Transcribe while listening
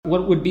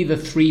what would be the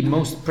three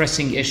most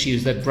pressing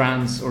issues that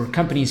brands or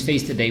companies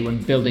face today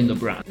when building a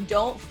brand?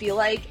 Don't feel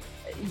like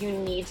you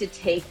need to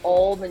take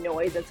all the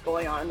noise that's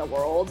going on in the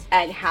world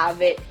and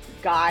have it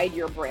guide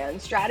your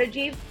brand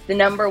strategy. The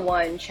number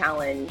one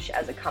challenge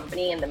as a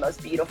company in the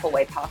most beautiful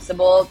way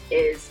possible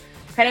is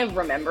kind of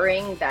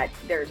remembering that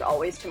there's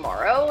always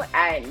tomorrow,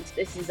 and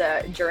this is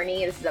a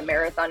journey, this is a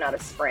marathon, not a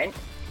sprint.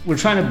 We're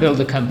trying to build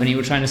a company,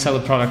 we're trying to sell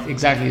a product,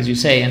 exactly as you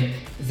say, and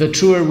the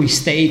truer we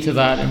stay to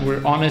that and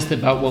we're honest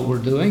about what we're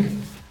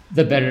doing,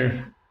 the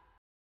better.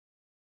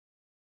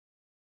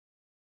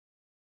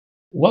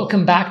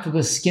 Welcome back to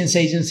the Skins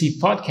Agency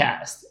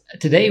podcast.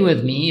 Today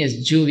with me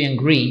is Julian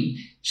Greene.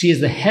 She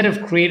is the head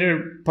of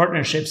creator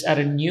partnerships at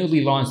a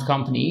newly launched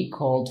company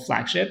called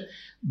Flagship,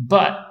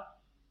 but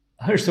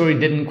her story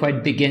didn't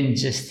quite begin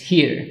just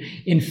here.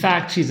 In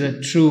fact, she's a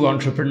true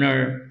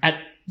entrepreneur at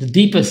the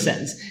deepest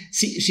sense.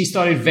 She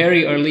started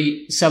very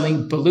early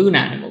selling balloon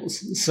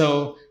animals.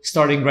 So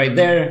starting right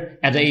there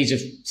at the age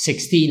of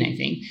 16, I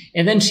think.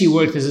 And then she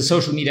worked as a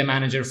social media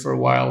manager for a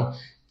while.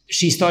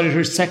 She started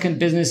her second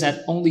business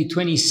at only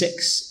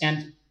 26,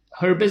 and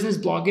her Business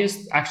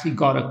Bloggist actually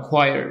got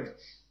acquired.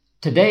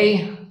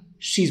 Today,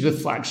 she's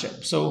with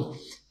Flagship. So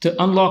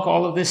to unlock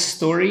all of this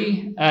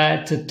story,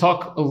 to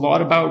talk a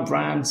lot about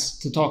brands,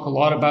 to talk a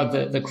lot about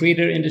the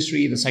creator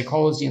industry, the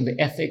psychology and the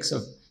ethics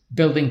of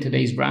building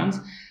today's brands,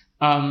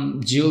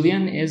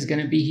 Julian is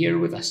going to be here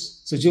with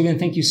us. So Julian,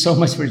 thank you so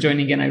much for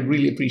joining in. I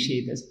really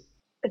appreciate this.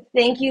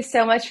 Thank you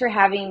so much for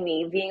having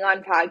me. Being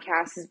on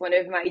podcasts is one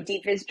of my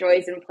deepest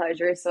joys and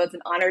pleasures, so it's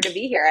an honor to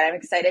be here. And I'm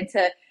excited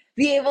to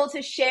be able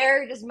to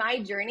share just my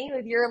journey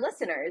with your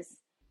listeners.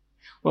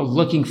 Well,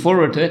 looking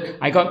forward to it.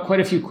 I got quite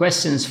a few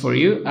questions for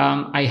you.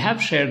 I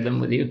have shared them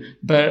with you,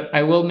 but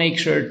I will make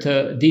sure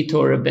to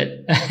detour a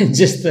bit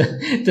just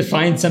to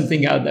find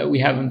something out that we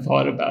haven't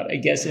thought about, I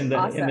guess, in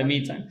the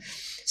meantime.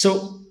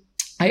 So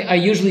I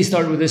usually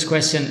start with this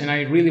question, and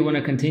I really want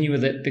to continue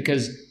with it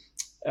because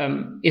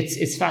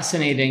it's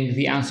fascinating,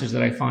 the answers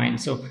that I find.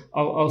 So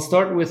I'll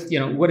start with,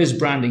 what is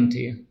branding to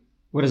you?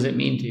 What does it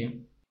mean to you?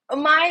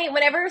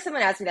 Whenever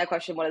someone asks me that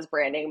question, what is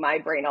branding, my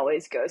brain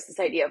always goes to this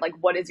idea of like,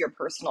 what is your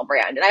personal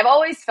brand? And I've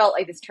always felt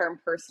like this term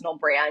personal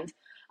brand,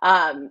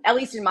 at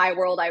least in my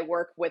world, I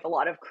work with a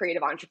lot of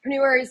creative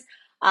entrepreneurs.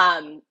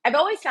 I've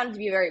always found it to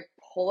be a very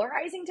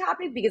polarizing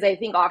topic because I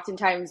think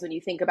oftentimes when you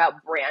think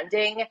about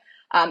branding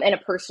and a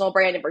personal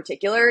brand in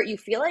particular, you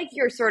feel like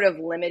you're sort of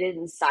limited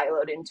and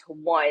siloed into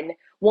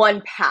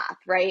one path,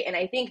 right? And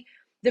I think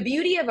the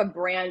beauty of a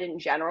brand in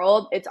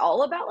general, it's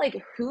all about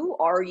like, who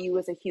are you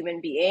as a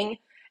human being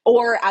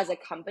or as a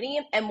company?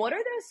 And what are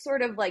those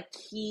sort of like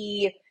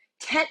key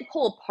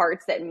tentpole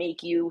parts that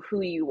make you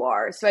who you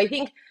are? So I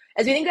think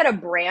as we think about a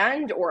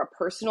brand or a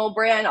personal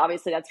brand,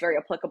 obviously that's very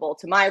applicable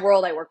to my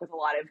world. I work with a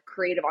lot of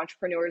creative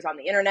entrepreneurs on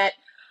the internet.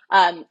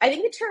 I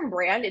think the term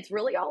brand, it's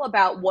really all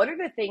about what are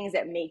the things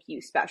that make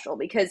you special,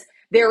 because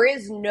there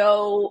is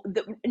no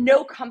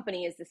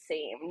company is the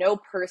same. No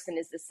person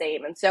is the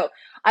same. And so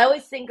I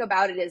always think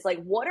about it as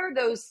like, what are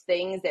those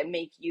things that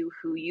make you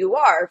who you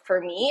are? For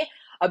me,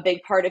 a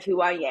big part of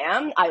who I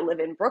am. I live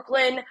in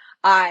Brooklyn.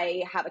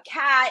 I have a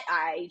cat.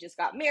 I just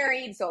got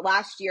married. So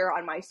last year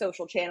on my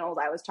social channels,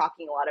 I was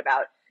talking a lot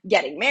about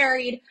getting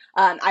married.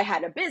 I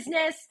had a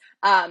business.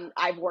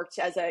 I've worked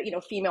as a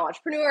female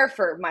entrepreneur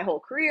for my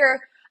whole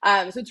career.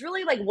 So it's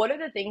really like, what are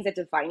the things that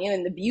define you?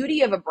 And the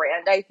beauty of a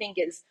brand, I think,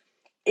 is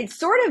it's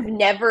sort of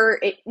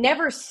it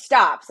never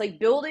stops. Like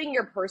building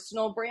your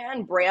personal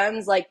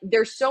brands, like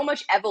there's so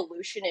much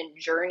evolution and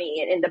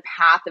journey in the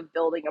path of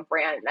building a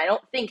brand. And I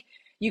don't think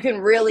you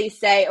can really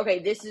say, okay,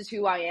 this is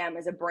who I am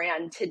as a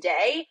brand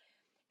today,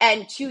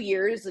 and 2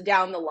 years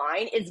down the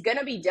line, it's going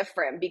to be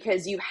different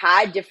because you've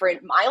had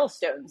different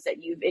milestones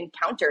that you've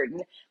encountered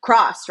and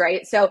crossed,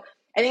 right? So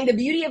I think the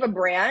beauty of a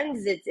brand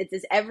is it's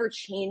this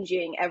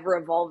ever-changing,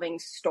 ever-evolving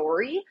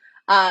story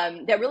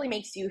that really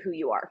makes you who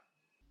you are.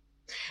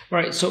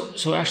 Right.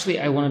 So actually,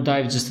 I want to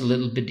dive just a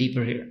little bit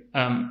deeper here.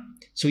 I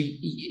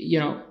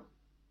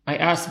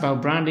asked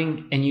about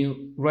branding, and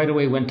you right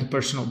away went to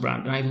personal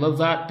brand, and I love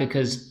that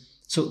because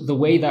the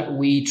way that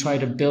we try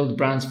to build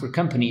brands for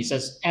companies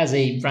as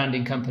a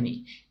branding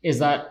company is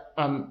that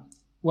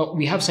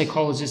we have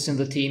psychologists in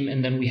the team,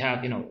 and then we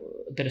have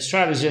a bit of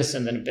strategists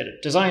and then a bit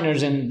of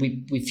designers, and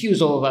we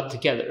fuse all of that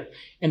together.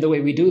 And the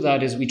way we do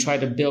that is we try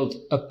to build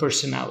a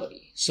personality.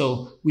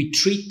 So we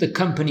treat the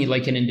company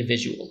like an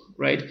individual,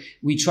 right?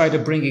 We try to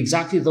bring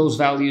exactly those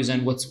values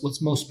and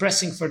what's most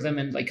pressing for them,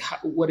 and like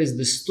what is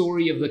the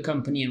story of the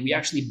company, and we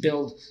actually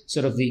build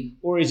sort of the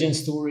origin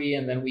story,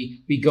 and then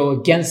we go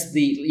against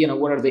the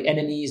what are the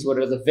enemies, what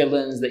are the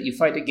villains that you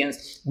fight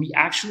against. We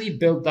actually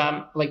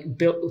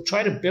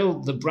try to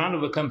build the brand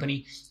of a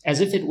company as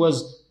if it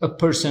was a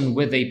person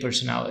with a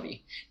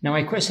personality. Now,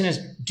 my question is,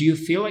 do you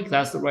feel like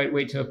that's the right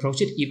way to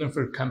approach it, even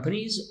for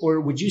companies? Or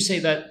would you say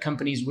that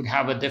companies would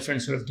have a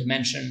different sort of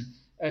dimension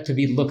to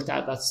be looked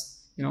at?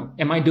 That's,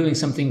 am I doing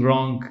something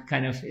wrong,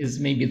 kind of is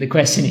maybe the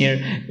question here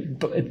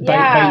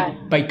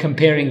by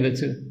comparing the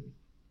two?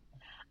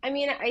 I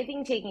mean, I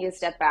think taking a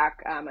step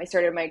back, I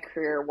started my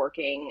career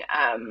working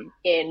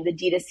in the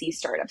D2C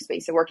startup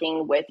space, so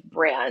working with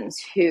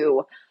brands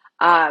who,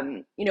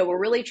 were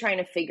really trying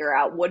to figure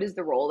out what is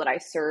the role that I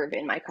serve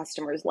in my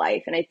customer's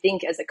life. And I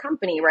think as a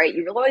company, right,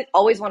 you really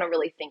always want to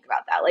really think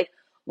about that. Like,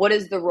 what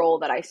is the role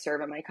that I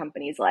serve in my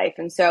company's life?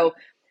 And so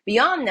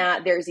beyond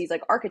that, there's these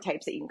like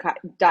archetypes that you can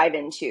dive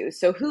into.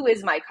 So who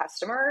is my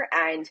customer?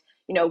 And,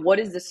 what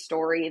is the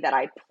story that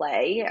I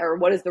play, or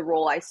what is the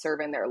role I serve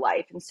in their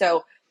life? And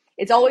so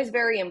it's always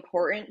very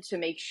important to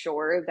make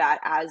sure that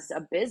as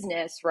a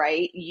business,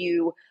 right,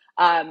 you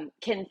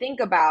can think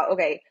about,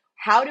 okay,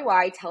 how do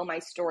I tell my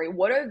story?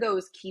 What are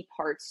those key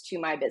parts to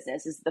my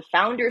business? Is the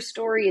founder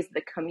story? Is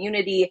the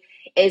community?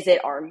 Is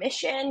it our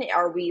mission?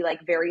 Are we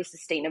like very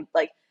sustainable?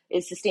 Like,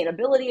 is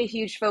sustainability a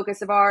huge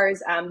focus of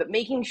ours? But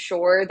making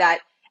sure that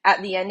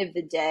at the end of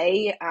the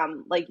day,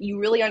 like you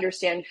really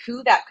understand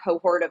who that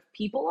cohort of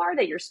people are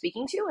that you're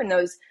speaking to, and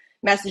those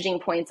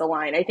messaging points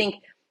align. I think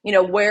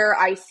where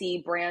I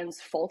see brands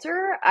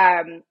falter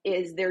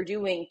is they're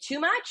doing too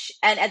much.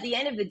 And at the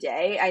end of the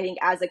day, I think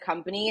as a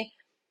company,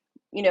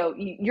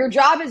 your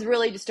job is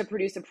really just to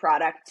produce a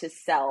product to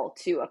sell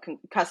to a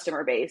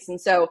customer base. And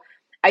so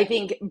I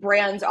think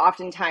brands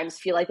oftentimes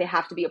feel like they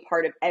have to be a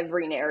part of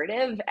every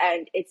narrative,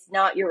 and it's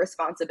not your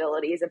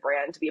responsibility as a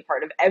brand to be a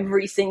part of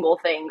every single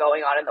thing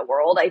going on in the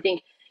world. I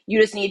think you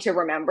just need to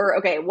remember,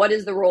 okay, what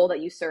is the role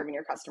that you serve in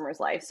your customer's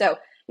life? So,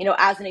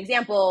 as an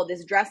example,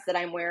 this dress that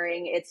I'm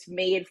wearing, it's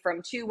made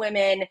from two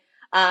women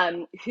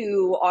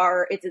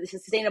it's a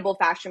sustainable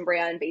fashion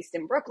brand based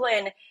in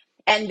Brooklyn.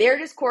 And their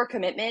just core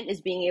commitment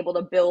is being able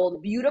to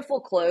build beautiful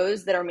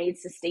clothes that are made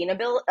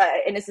sustainable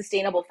in a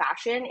sustainable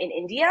fashion in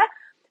India,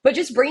 but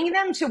just bringing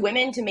them to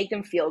women to make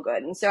them feel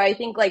good. And so I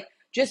think like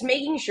just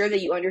making sure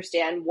that you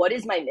understand what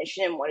is my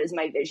mission and what is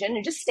my vision,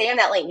 and just stay in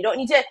that lane. You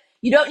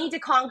don't need to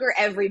conquer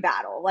every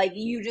battle. Like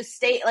you just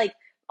stay like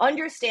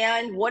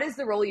understand what is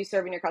the role you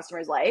serve in your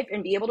customer's life,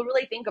 and be able to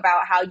really think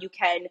about how you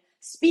can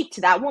speak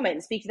to that woman,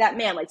 speak to that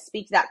man, like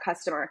speak to that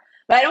customer.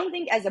 But I don't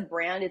think as a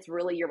brand, it's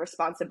really your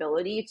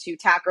responsibility to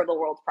tackle the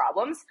world's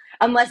problems,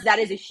 unless that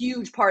is a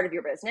huge part of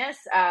your business.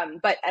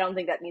 But I don't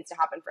think that needs to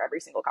happen for every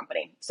single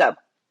company. So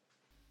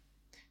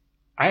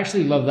I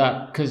actually love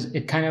that because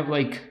it kind of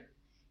like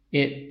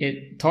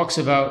it talks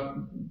about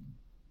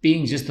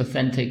being just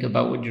authentic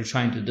about what you're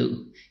trying to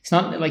do. It's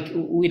not like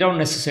we don't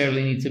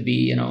necessarily need to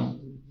be,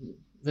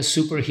 the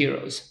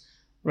superheroes,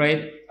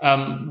 right?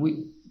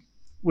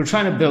 We're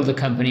trying to build a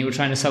company, we're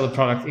trying to sell a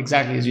product,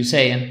 exactly as you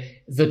say, and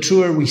the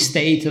truer we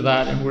stay to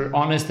that and we're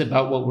honest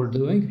about what we're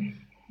doing,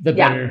 the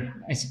yeah, better,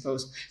 I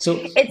suppose. So,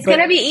 it's going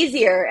to but be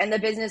easier, and the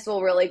business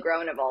will really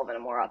grow and evolve in a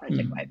more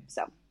authentic way.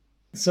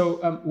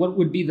 what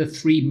would be the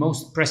three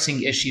most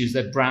pressing issues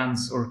that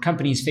brands or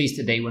companies face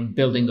today when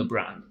building a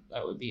brand?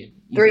 That would be an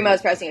easy Three way most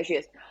to put pressing it.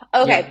 issues.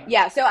 Okay, Yeah.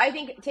 yeah. So I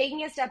think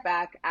taking a step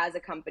back as a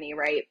company,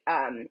 right?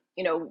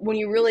 When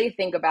you really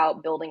think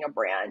about building a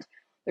brand,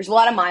 there's a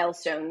lot of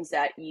milestones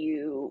that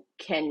you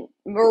can,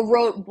 or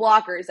road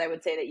blockers, I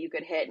would say, that you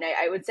could hit. And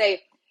I would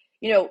say,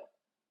 you know,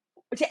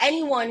 to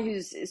anyone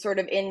who's sort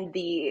of in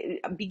the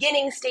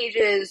beginning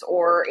stages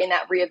or in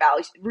that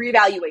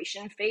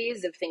reevaluation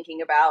phase of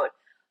thinking about,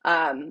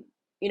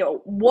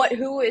 what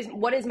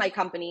is my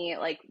company,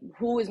 like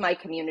who is my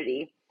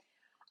community,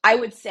 I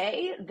would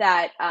say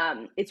that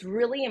it's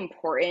really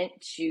important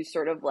to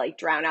sort of like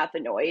drown out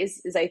the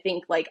noise. Is I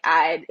think like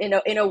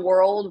in a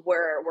world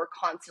where we're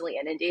constantly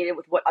inundated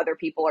with what other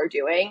people are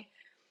doing,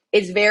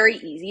 it's very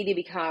easy to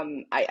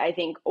become, I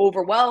think,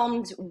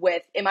 overwhelmed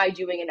with, am I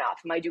doing enough?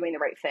 Am I doing the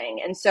right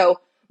thing? And so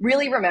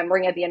really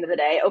remembering at the end of the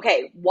day,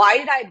 okay, why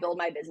did I build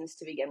my business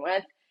to begin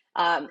with?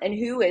 And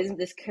who is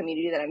this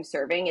community that I'm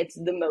serving? It's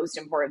the most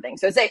important thing.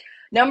 So I'd say,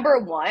 number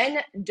one,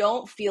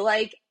 don't feel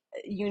like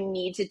you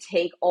need to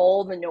take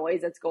all the noise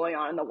that's going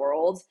on in the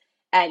world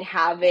and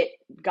have it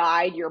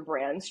guide your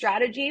brand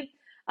strategy.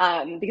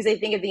 Because I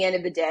think at the end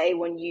of the day,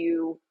 when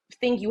you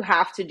think you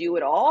have to do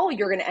it all,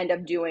 you're going to end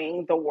up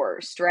doing the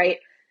worst, right?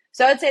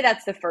 So I'd say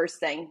that's the first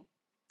thing.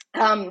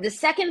 The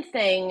second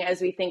thing,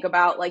 as we think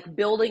about like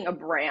building a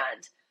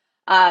brand,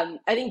 I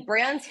think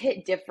brands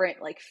hit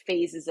different like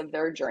phases of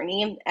their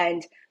journey.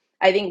 And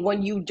I think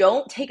when you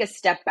don't take a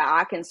step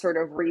back and sort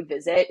of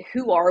revisit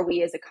who are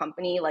we as a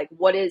company, like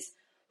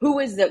who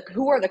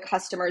are the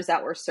customers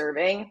that we're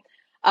serving,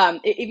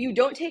 if you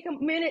don't take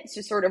a minute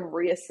to sort of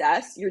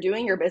reassess, you're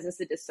doing your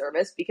business a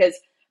disservice, because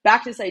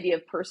back to this idea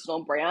of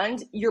personal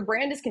brand, your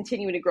brand is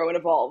continuing to grow and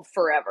evolve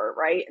forever,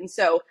 right? And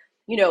so,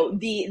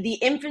 the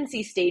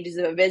infancy stages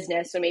of a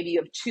business, so maybe you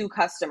have two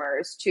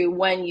customers, to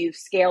when you've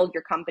scaled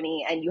your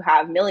company and you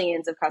have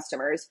millions of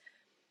customers,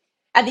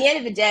 at the end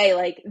of the day,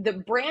 like the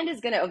brand is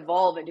going to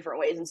evolve in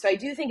different ways. And so I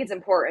do think it's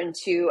important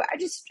to, I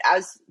just,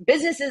 as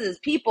businesses, as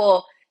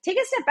people, take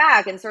a step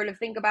back and sort of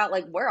think about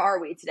like, where are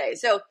we today?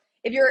 So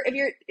if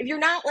you're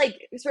not like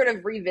sort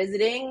of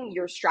revisiting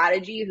your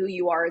strategy, who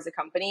you are as a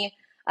company,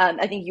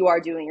 I think you are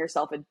doing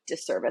yourself a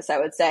disservice, I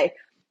would say.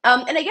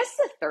 And I guess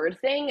the third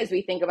thing is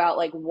we think about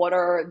like, what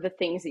are the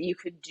things that you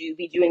could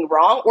be doing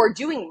wrong or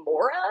doing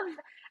more of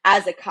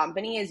as a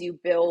company, as you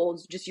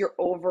build just your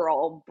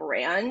overall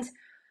brand.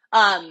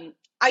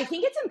 I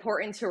think it's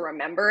important to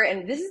remember,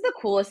 and this is the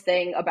coolest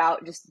thing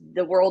about just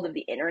the world of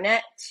the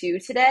internet too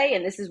today,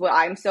 and this is what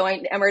I'm so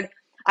enamored.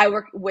 I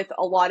work with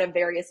a lot of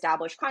very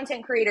established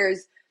content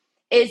creators,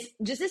 is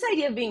just this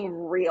idea of being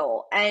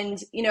real.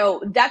 And,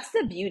 that's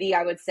the beauty,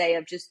 I would say,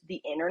 of just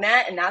the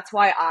internet. And that's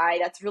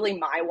really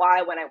my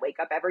why when I wake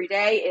up every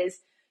day is,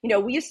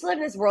 we used to live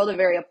in this world of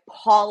very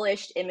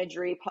polished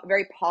imagery,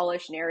 very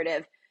polished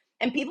narrative.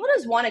 And people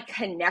just want to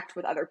connect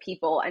with other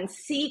people and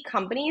see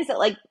companies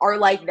that are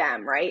like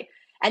them, right?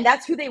 And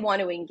that's who they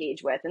want to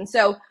engage with. And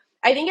so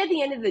I think at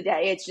the end of the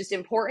day, it's just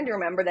important to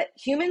remember that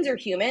humans are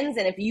humans.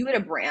 And if you had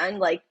a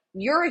brand,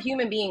 you're a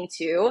human being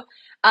too.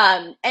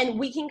 And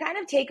we can kind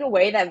of take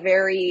away that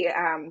very,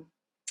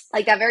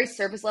 that very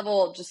surface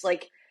level, just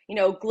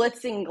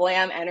glitz and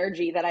glam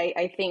energy that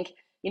I think,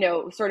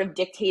 sort of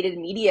dictated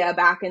media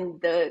back in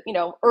the,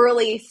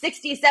 early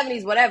 60s,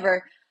 70s,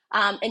 whatever.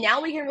 And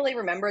now we can really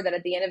remember that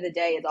at the end of the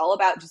day, it's all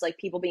about just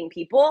people being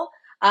people,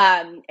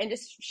 and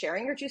just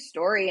sharing your true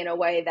story in a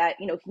way that,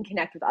 can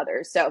connect with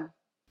others. So.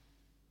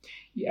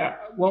 Yeah,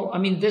 well, I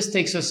mean, this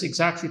takes us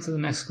exactly to the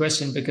next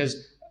question because,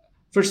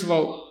 first of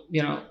all,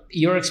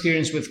 your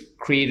experience with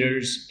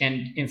creators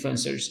and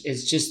influencers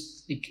is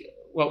just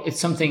it's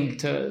something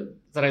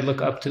that I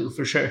look up to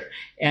for sure.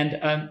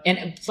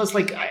 And plus,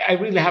 I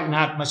really haven't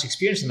had much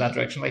experience in that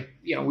direction.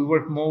 We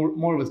work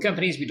more with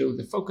companies, we do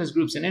the focus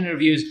groups and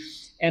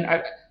interviews,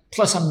 and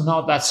plus I'm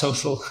not that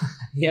social,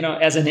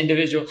 as an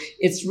individual.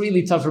 It's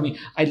really tough for me.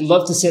 I'd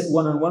love to sit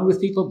one-on-one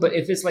with people, but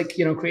if it's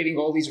creating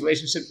all these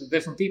relationships with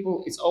different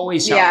people, it's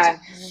always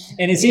challenging. Yeah.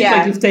 And it seems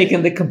like you've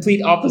taken the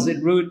complete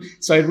opposite route.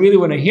 So I really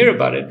want to hear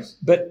about it.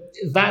 But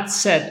that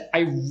said,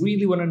 I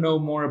really want to know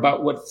more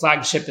about what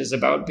Flagship is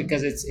about,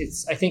 because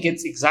I think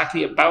it's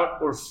exactly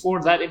about or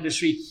for that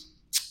industry.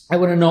 I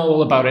want to know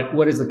all about it.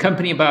 What is the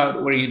company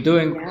about? What are you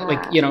doing?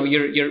 Yeah.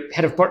 You're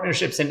head of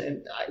partnerships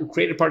and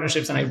creative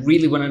partnerships, and I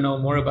really want to know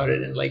more about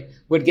it and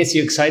what gets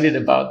you excited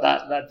about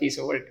that piece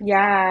of work.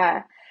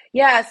 Yeah.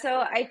 Yeah. So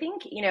I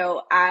think,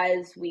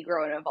 as we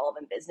grow and evolve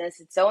in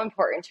business, it's so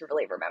important to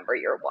really remember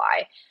your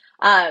why.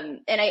 And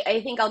I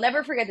think I'll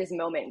never forget this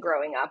moment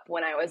growing up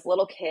when I was a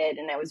little kid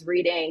and I was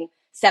reading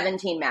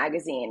 17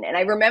 magazine. And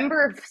I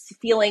remember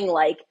feeling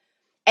like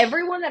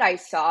everyone that I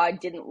saw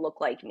didn't look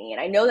like me.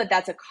 And I know that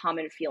that's a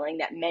common feeling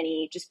that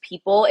many just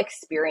people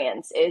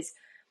experience is,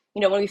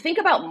 when we think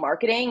about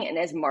marketing and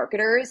as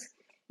marketers,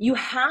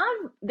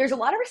 there's a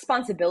lot of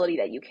responsibility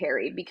that you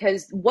carry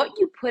because what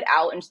you put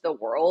out into the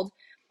world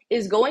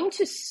is going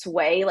to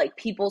sway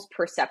people's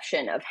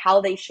perception of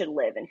how they should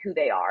live and who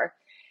they are.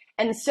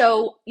 And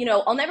so,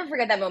 I'll never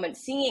forget that moment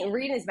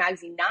reading this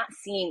magazine, not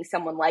seeing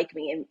someone like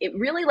me. And it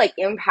really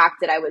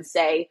impacted, I would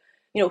say,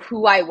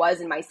 who I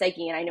was in my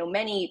psyche. And I know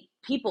many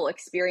people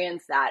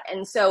experience that.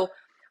 And so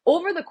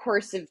over the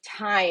course of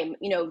time,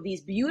 these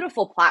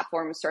beautiful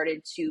platforms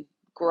started to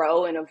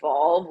grow and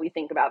evolve. We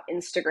think about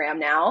Instagram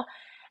now.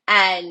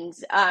 And,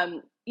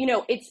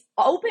 it's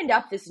opened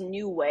up this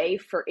new way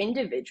for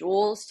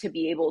individuals to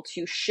be able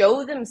to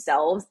show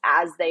themselves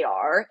as they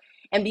are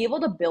and be able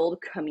to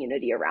build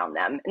community around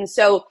them. And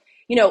so,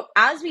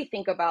 as we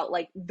think about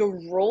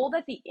the role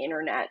that the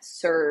internet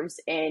serves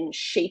in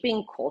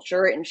shaping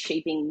culture and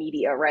shaping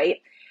media, right?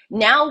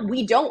 Now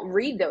we don't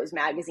read those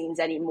magazines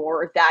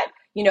anymore that,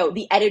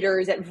 the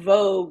editors at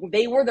Vogue,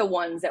 they were the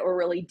ones that were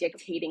really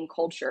dictating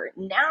culture.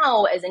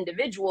 Now, as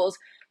individuals,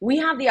 we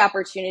have the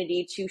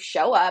opportunity to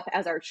show up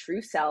as our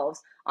true selves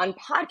on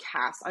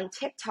podcasts, on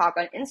TikTok,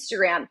 on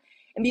Instagram,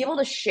 and be able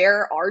to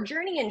share our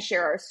journey and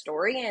share our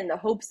story in the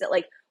hopes that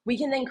we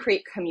can then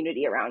create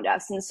community around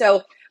us. And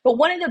so, but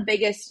one of the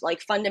biggest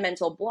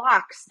fundamental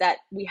blocks that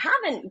we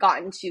haven't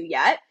gotten to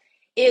yet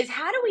is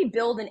how do we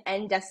build an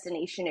end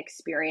destination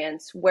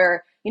experience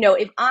where,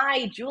 if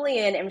I,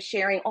 Julian, am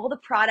sharing all the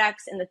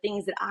products and the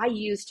things that I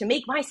use to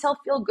make myself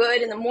feel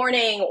good in the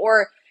morning,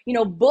 or,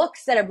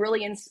 books that have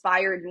really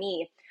inspired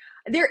me,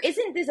 there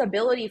isn't this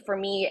ability for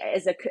me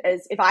as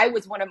if I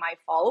was one of my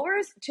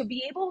followers to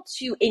be able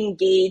to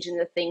engage in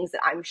the things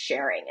that I'm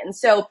sharing. And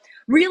so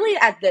really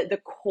at the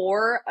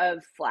core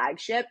of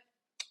Flagship,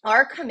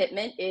 our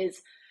commitment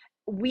is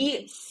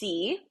we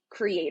see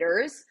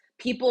creators,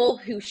 people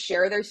who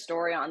share their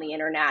story on the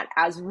internet,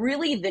 as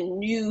really the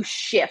new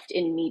shift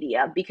in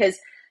media, because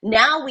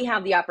now we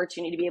have the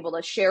opportunity to be able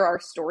to share our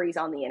stories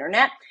on the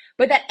internet,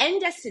 but that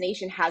end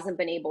destination hasn't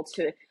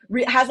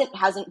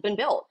been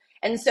built.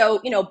 And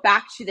so,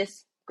 back to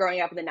this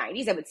growing up in the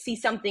 90s, I would see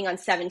something on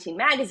 17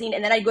 magazine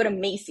and then I'd go to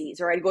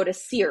Macy's or I'd go to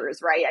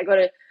Sears, right? I go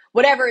to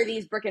whatever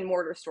these brick and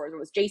mortar stores, it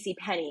was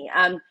JCPenney.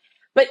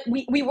 But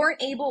we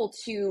weren't able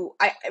to,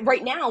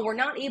 right now, we're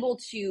not able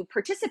to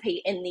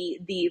participate in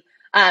the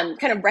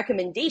kind of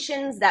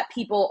recommendations that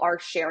people are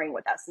sharing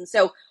with us. And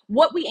so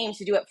what we aim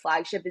to do at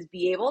Flagship is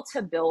be able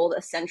to build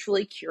a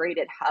centrally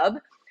curated hub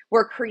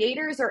where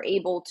creators are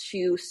able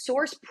to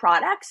source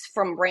products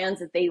from brands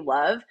that they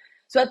love.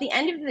 So at the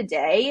end of the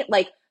day,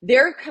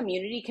 their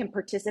community can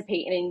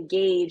participate and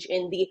engage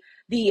in the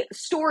the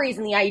stories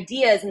and the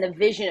ideas and the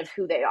vision of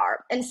who they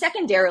are. And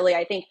secondarily,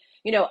 I think,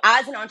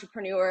 as an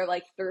entrepreneur,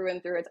 like through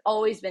and through, it's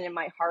always been in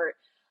my heart.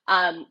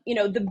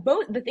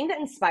 The thing that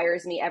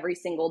inspires me every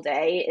single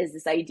day is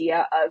this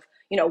idea of,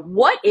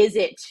 what is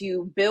it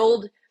to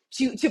build,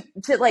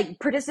 to like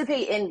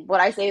participate in what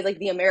I say is like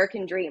the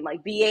American dream,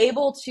 like be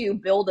able to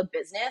build a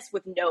business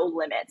with no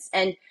limits.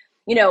 And,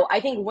 I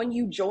think when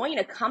you join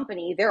a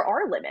company, there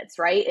are limits,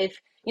 right? If,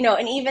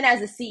 and even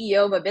as a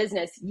CEO of a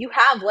business, you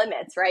have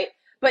limits, right?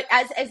 But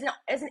as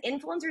an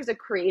influencer, as a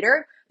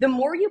creator, the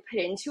more you put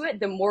into it,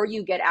 the more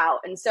you get out.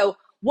 And so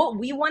what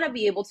we want to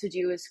be able to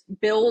do is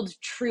build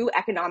true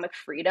economic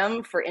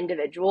freedom for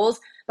individuals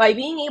by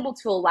being able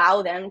to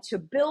allow them to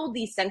build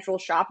these central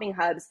shopping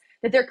hubs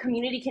that their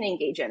community can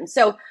engage in.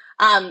 So,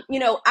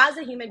 as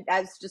a human,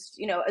 as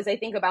I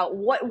think about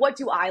what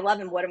do I love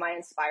and what am I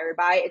inspired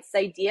by, it's the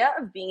idea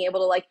of being able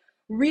to like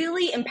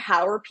really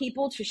empower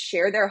people to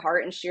share their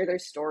heart and share their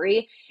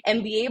story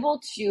and be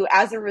able to,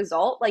 as a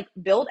result, like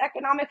build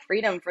economic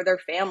freedom for their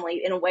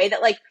family in a way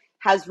that like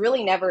has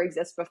really never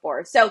existed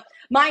before. So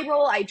my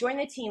role, I joined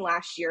the team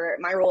last year.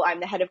 My role, I'm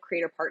the head of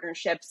creator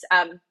partnerships.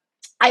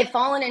 I've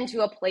fallen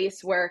into a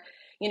place where,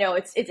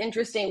 it's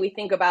interesting. We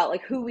think about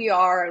like who we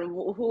are and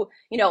who,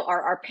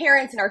 our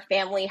parents and our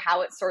family, how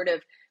it sort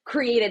of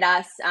created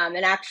us. And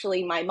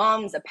actually my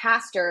mom's a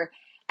pastor,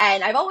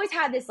 and I've always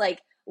had this like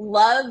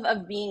love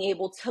of being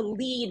able to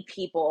lead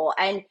people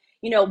and,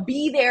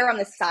 be there on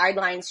the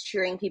sidelines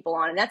cheering people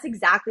on. And that's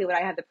exactly what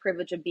I have the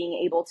privilege of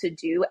being able to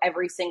do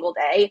every single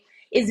day,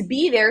 is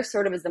be there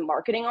sort of as the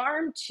marketing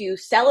arm to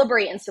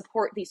celebrate and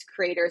support these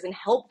creators and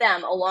help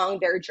them along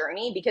their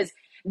journey, because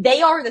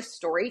they are the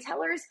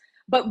storytellers,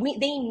 but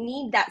they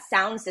need that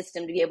sound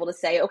system to be able to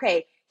say,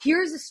 okay,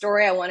 here's the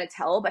story I want to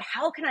tell, but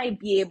how can I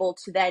be able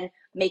to then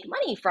make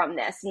money from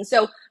this? And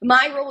so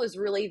my role is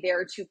really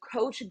there to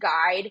coach,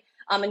 guide,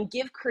 and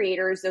give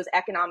creators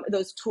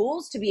those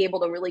tools to be able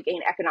to really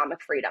gain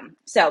economic freedom.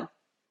 So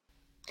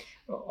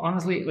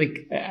honestly,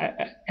 like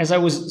as I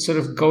was sort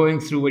of going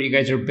through what you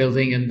guys are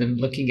building and then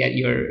looking at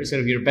your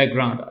sort of your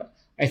background,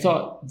 I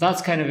thought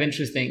that's kind of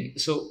interesting.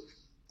 So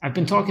I've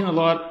been talking a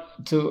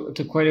lot to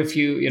quite a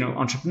few,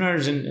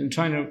 entrepreneurs and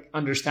trying to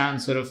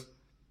understand sort of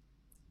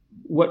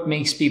what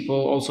makes people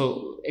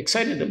also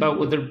excited about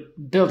what they're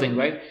building,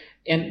 right?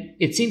 And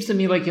it seems to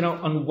me like,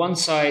 on one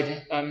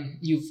side,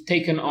 you've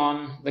taken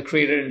on the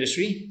creator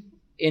industry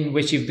in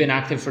which you've been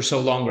active for so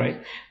long,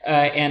 right?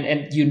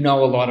 And you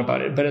know a lot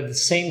about it. But at the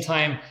same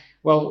time,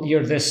 well,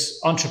 you're this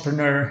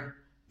entrepreneur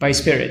by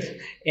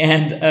spirit,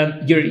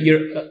 and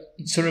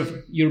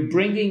you're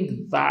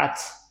bringing that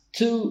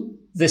to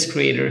this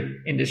creator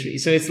industry.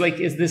 So it's like,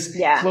 is this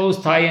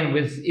close tie-in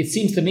with, it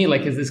seems to me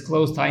like, is this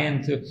close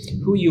tie-in to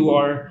who you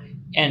are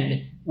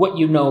and what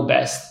you know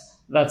best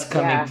that's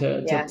coming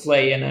to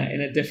play in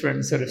a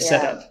different sort of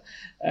setup,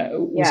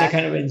 which I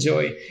kind of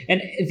enjoy.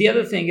 And the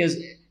other thing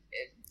is,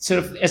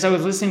 sort of, as I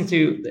was listening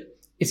to,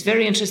 it's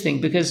very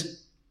interesting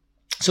because,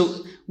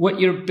 so what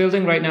you're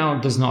building right now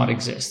does not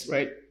exist,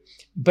 right?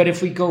 But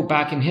if we go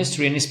back in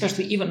history, and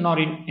especially even not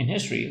in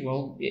history,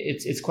 well,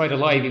 it's quite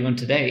alive even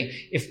today.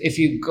 If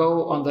you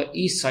go on the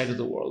east side of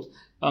the world,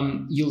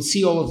 you'll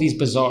see all of these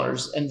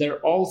bazaars, and they're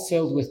all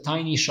filled with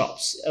tiny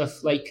shops of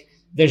like,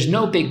 there's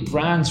no big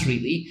brands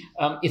really.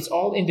 It's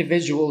all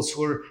individuals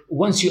who are,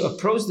 once you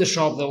approach the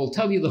shop, they will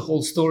tell you the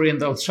whole story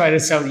and they'll try to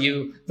sell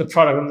you the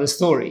product on the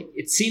story.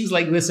 It seems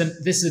like this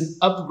is an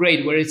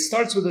upgrade where it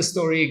starts with a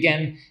story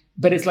again,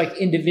 but it's like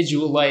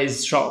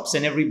individualized shops,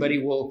 and everybody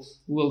will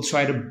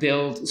try to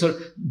build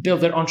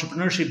their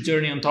entrepreneurship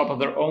journey on top of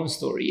their own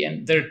story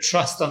and their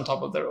trust on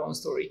top of their own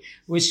story,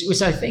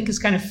 which I think is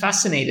kind of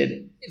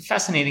fascinating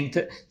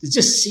to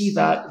just see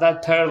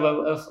that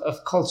parallel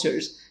of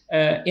cultures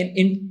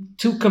in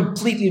two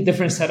completely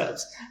different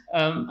setups.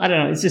 I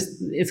don't know.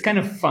 It's kind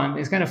of fun.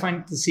 It's kind of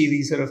fun to see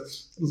these sort of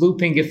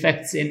looping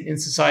effects in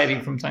society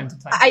from time to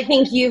time. I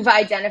think you've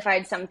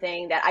identified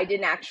something that I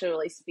didn't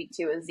actually speak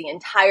to, is the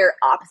entire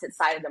opposite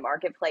side of the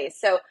marketplace.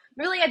 So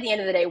really at the end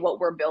of the day, what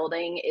we're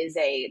building is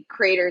a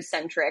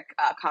creator-centric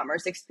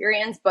commerce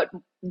experience. But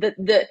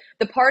the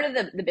part of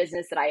the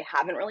business that I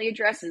haven't really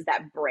addressed is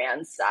that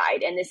brand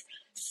side and this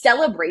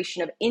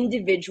celebration of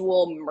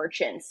individual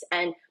merchants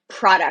and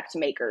product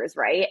makers,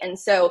 right? And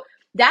so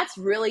that's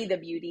really the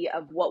beauty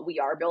of what we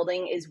are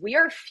building, is we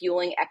are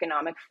fueling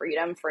economic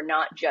freedom for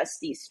not just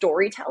these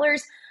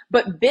storytellers,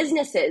 but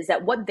businesses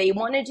that what they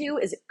want to do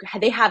is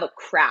they have a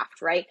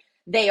craft, right?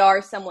 They're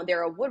a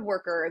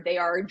woodworker, they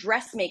are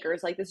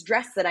dressmakers, like this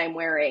dress that I'm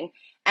wearing.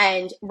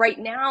 And right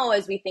now,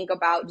 as we think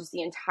about just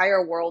the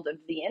entire world of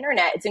the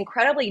internet, it's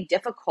incredibly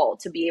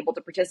difficult to be able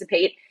to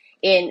participate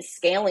in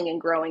scaling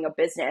and growing a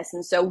business.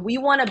 And so we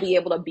want to be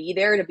able to be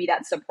there to be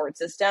that support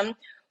system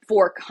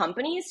for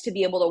companies to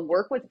be able to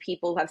work with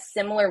people who have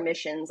similar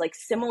missions, like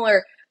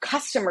similar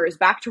customers,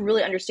 back to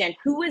really understand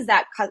who is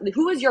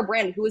your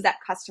brand, who is that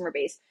customer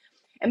base,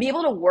 and be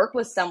able to work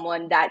with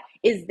someone that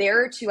is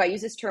there to, I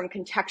use this term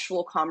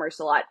contextual commerce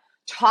a lot,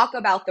 talk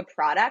about the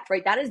product,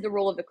 right? That is the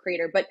role of the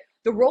creator, but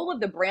the role of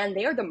the brand,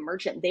 they are the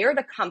merchant, they are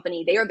the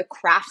company, they are the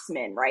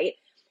craftsman, right?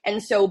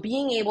 And so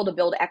being able to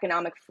build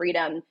economic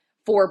freedom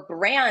for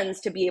brands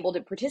to be able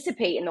to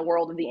participate in the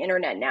world of the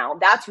internet now,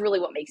 that's really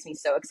what makes me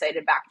so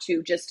excited. Back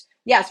to just,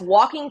 yes,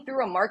 walking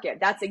through a market.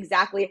 That's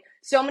exactly,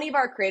 so many of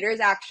our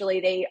creators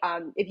actually, they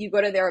if you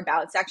go to their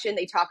about section,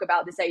 they talk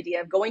about this idea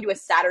of going to a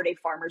Saturday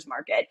farmers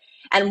market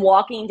and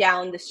walking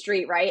down the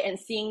street, right, and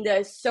seeing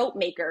the soap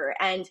maker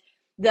and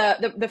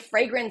the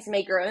fragrance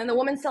maker and then the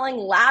woman selling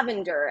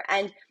lavender.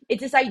 And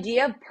it's this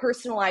idea of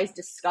personalized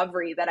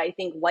discovery that I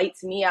think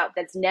lights me up,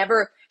 that's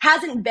never,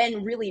 hasn't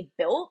been really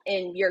built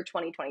in year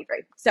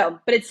 2023. So,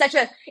 but it's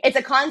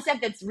a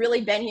concept that's really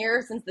been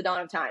here since the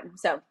dawn of time.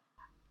 So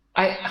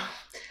I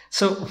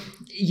so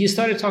you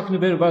started talking a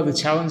bit about the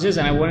challenges,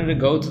 and I wanted to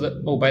go to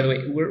the. Oh, by the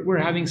way, we're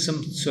having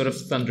some sort of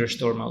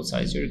thunderstorm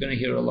outside, so you're going to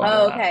hear a lot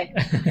oh, of okay.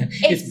 that.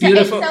 It's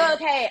beautiful. It's so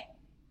okay.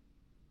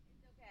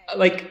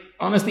 Like,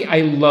 honestly,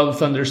 I love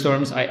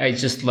thunderstorms. I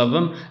just love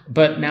them.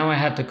 But now I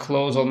had to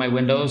close all my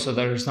windows, so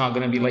there's not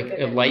going to be like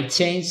a light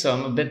change. So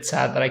I'm a bit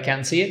sad that I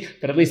can't see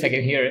it, but at least I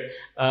can hear it.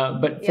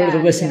 But for the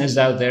listeners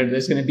out there,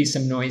 there's going to be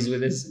some noise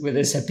with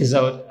this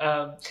episode.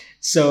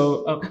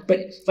 But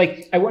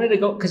like, I wanted to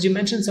go because you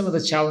mentioned some of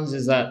the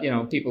challenges that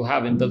people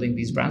have in building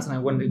these brands, and I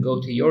wanted to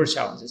go to your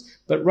challenges.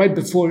 But right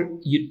before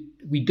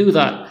we do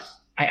that,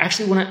 I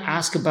actually want to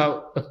ask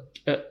about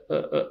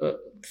a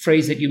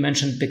phrase that you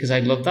mentioned, because I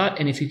love that.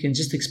 And if you can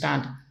just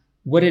expand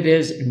what it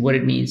is and what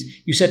it means.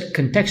 You said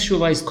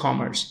contextualized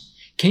commerce.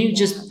 Can you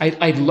just,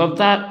 I love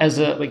that as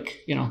a,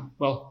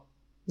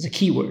 as a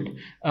keyword.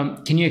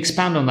 Can you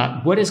expand on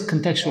that? What is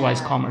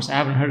contextualized commerce? I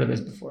haven't heard of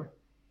this before.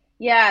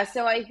 Yeah,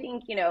 so I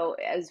think,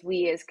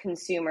 as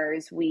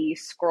consumers, we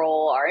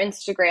scroll our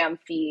Instagram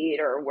feed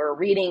or we're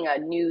reading a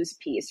news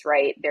piece,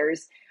 right?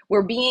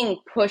 We're being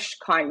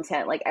pushed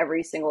content like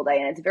every single day,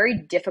 and it's very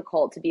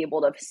difficult to be able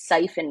to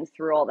siphon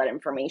through all that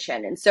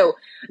information. And so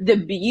the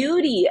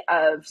beauty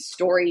of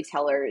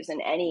storytellers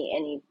in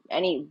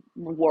any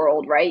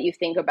world, right? You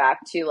think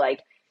back to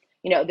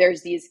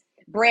there's these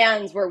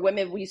brands where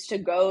women used to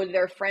go to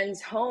their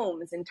friends'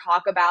 homes and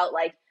talk about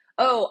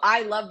oh,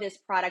 I love this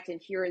product and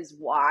here is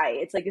why.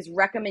 It's like this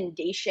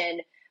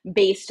recommendation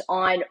based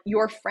on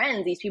your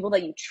friends, these people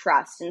that you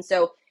trust. And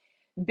so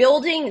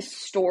building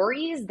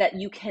stories that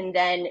you can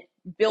then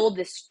build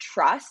this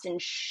trust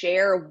and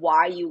share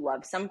why you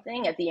love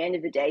something at the end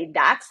of the day,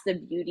 that's the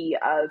beauty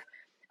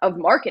of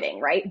marketing,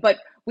 right? But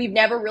we've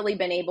never really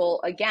been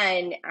able,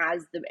 again,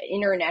 as the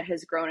internet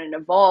has grown and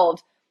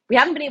evolved, we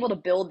haven't been able to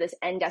build this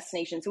end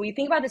destination. So when you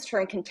think about this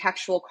term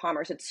contextual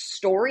commerce, it's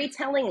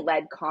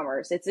storytelling-led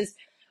commerce. It's this,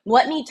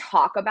 let me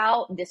talk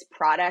about this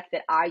product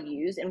that I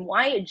use and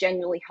why it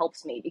genuinely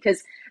helps me,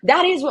 because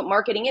that is what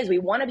marketing is. We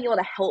want to be able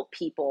to help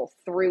people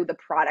through the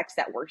products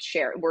that we're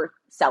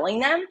selling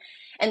them.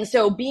 And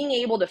so being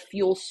able to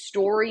fuel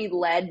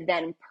story-led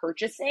then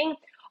purchasing,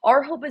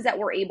 our hope is that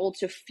we're able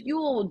to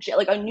fuel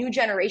like a new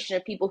generation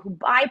of people who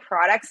buy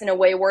products in a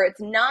way where it's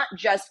not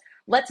just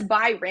let's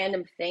buy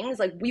random things.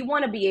 Like, we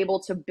want to be able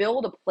to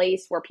build a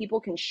place where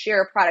people can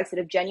share products that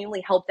have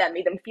genuinely helped them,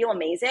 made them feel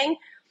amazing,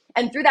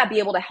 and through that be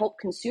able to help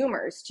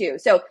consumers too.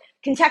 So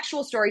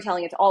contextual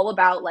storytelling, it's all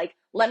about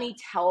let me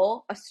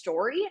tell a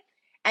story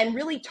and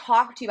really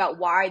talk to you about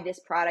why this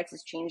product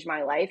has changed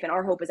my life. And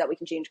our hope is that we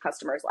can change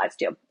customers' lives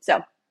too.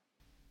 So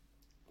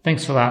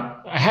thanks for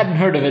that. I hadn't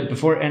heard of it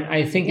before, and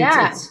I think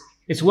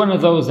it's one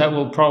of those that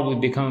will probably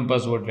become a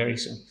buzzword very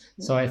soon.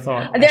 So I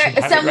thought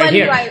someone right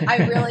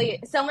here.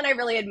 Someone I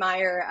really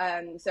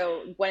admire.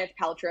 So Gwyneth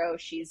Paltrow,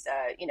 she's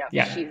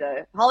she's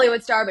a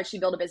Hollywood star, but she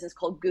built a business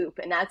called Goop,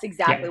 and that's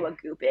exactly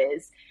what Goop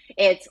is.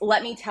 It's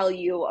let me tell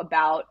you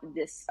about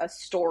a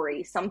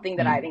story, something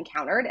that I've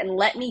encountered, and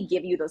let me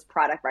give you those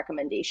product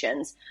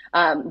recommendations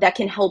that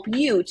can help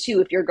you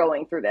too if you're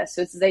going through this.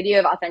 So it's this idea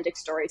of authentic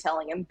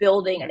storytelling and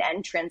building an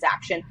end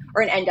transaction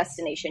or an end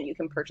destination you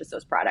can purchase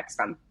those products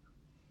from.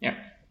 Yeah.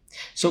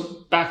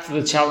 So back to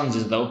the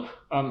challenges, though.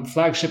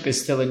 Flagship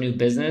is still a new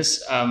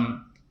business,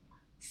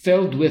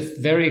 filled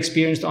with very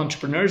experienced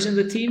entrepreneurs in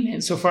the team.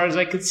 And so far as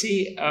I could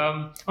see,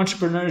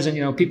 entrepreneurs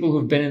and people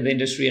who've been in the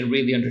industry and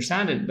really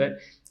understand it. But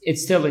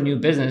it's still a new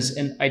business,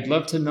 and I'd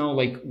love to know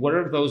what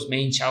are those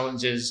main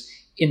challenges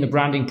in the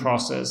branding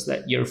process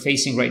that you're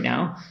facing right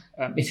now.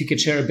 If you could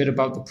share a bit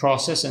about the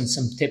process and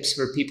some tips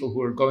for people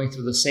who are going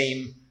through the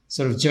same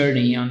sort of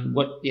journey on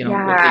what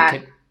what they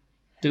could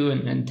do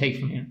and take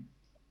from here.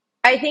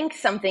 I think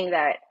something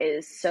that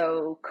is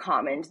so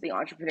common to the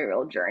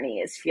entrepreneurial journey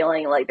is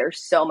feeling like there's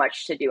so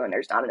much to do and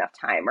there's not enough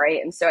time, right?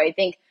 And so I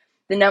think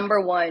the number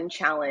one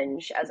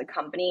challenge as a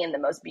company in the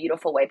most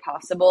beautiful way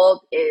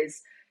possible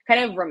is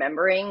kind of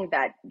remembering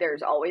that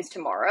there's always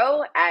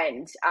tomorrow.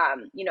 And,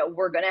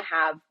 we're going to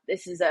have,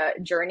 this is a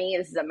journey,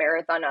 this is a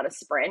marathon, not a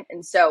sprint.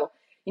 And so,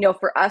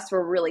 for us,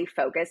 we're really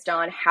focused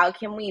on how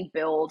can we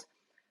build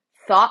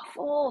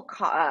thoughtful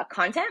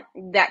content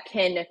that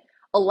can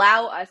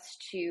allow us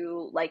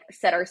to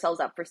set ourselves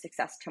up for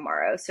success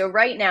tomorrow. So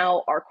right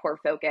now, our core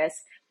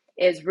focus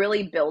is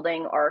really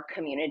building our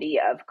community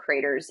of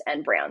creators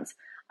and brands.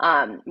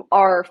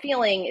 Our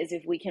feeling is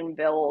if we can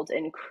build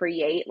and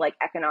create like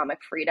economic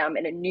freedom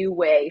in a new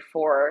way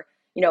for,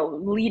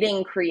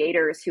 leading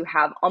creators who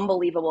have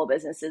unbelievable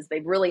businesses,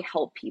 they've really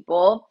helped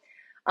people.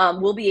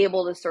 We'll be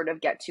able to sort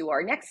of get to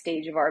our next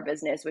stage of our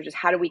business, which is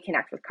how do we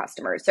connect with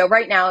customers? So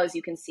right now, as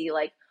you can see,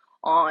 like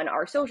on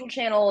our social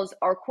channels,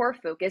 our core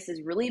focus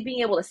is really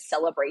being able to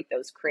celebrate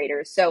those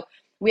creators. So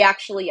we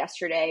actually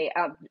yesterday,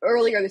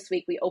 earlier this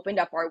week, we opened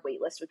up our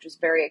waitlist, which was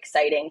very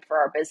exciting for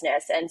our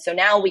business. And so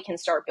now we can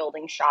start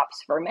building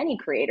shops for many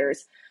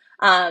creators.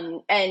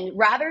 And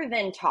rather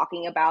than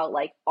talking about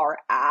like our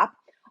app,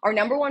 our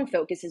number one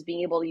focus is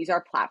being able to use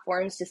our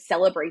platforms to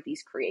celebrate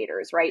these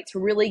creators, right? To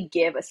really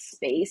give a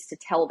space to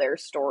tell their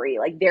story,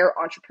 like their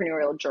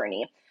entrepreneurial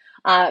journey.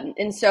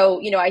 And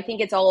so, I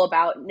think it's all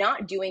about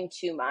not doing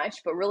too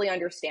much, but really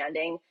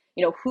understanding,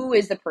 who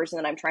is the person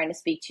that I'm trying to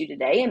speak to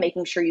today, and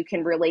making sure you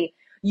can really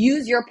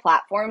use your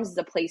platforms as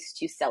a place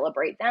to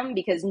celebrate them,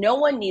 because no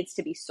one needs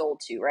to be sold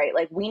to, right?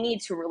 Like we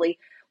need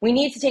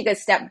to take a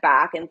step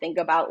back and think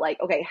about like,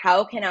 okay,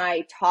 how can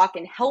I talk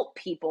and help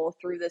people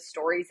through the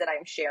stories that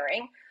I'm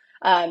sharing?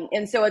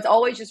 And so it's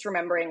always just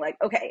remembering like,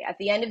 okay, at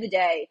the end of the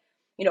day,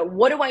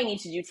 what do I need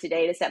to do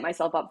today to set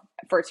myself up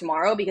for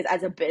tomorrow? Because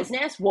as a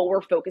business, what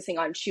we're focusing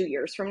on 2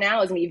 years from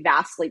now is going to be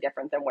vastly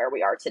different than where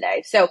we are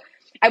today. So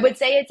I would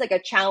say it's like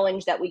a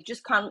challenge that we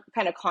just kind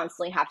of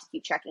constantly have to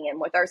keep checking in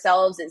with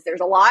ourselves. Is there's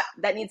a lot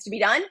that needs to be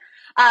done.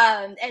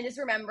 And just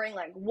remembering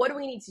like, what do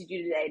we need to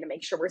do today to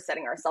make sure we're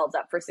setting ourselves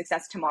up for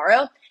success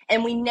tomorrow?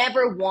 And we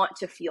never want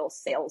to feel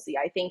salesy.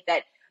 I think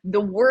that the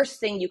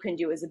worst thing you can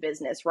do as a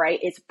business, right,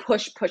 is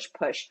push, push,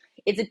 push.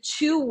 It's a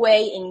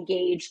two-way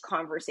engaged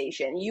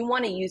conversation. You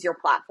want to use your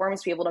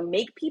platforms to be able to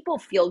make people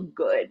feel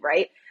good,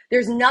 right?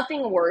 There's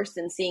nothing worse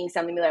than seeing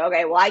something be like,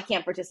 okay, well, I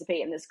can't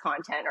participate in this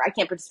content, or I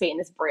can't participate in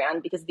this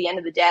brand, because at the end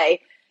of the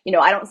day,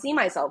 I don't see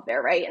myself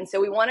there, right? And so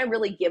we want to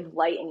really give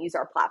light and use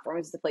our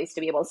platforms as a place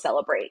to be able to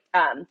celebrate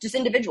just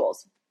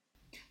individuals.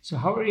 So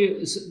how are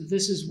you? So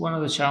this is one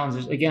of the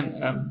challenges.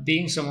 Again,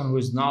 being someone who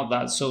is not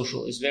that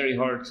social, is very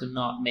hard to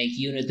not make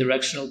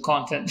unidirectional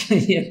content,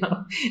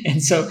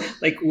 And so,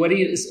 like, what do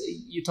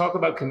you talk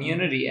about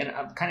community, and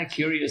I'm kind of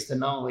curious to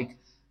know, like,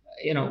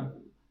 you know,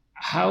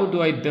 how do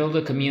I build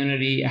a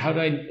community? How do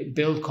I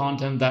build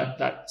content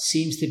that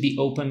seems to be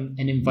open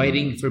and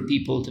inviting for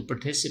people to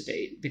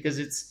participate? Because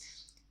it's,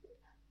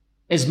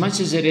 as much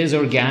as it is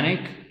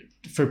organic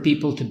for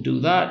people to do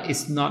that,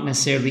 it's not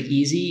necessarily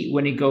easy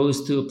when it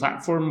goes to a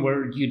platform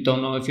where you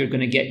don't know if you're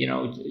going to get,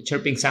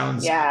 chirping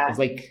sounds Yeah. of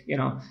like,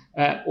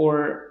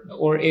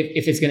 or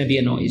if it's going to be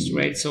a noise,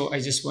 right? So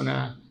I just want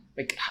to,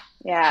 like,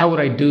 Yeah. how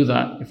would I do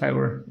that if I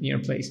were in your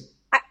place?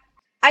 I,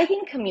 I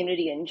think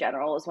community in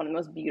general is one of the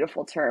most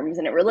beautiful terms.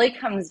 And it really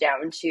comes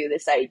down to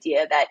this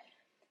idea that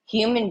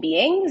human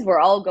beings, we're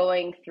all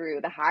going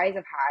through the highs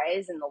of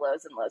highs and the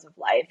lows and lows of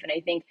life. And I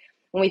think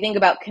when we think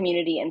about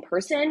community in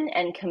person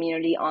and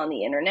community on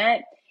the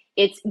internet,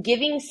 it's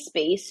giving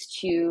space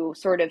to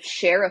sort of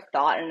share a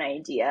thought and an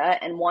idea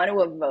and want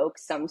to evoke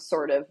some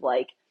sort of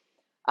like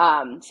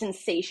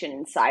sensation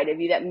inside of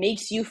you that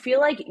makes you feel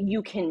like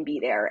you can be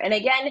there. And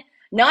again,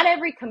 not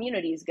every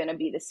community is going to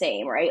be the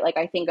same, right? Like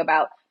I think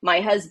about my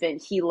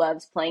husband, he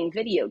loves playing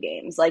video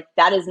games. Like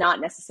that is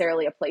not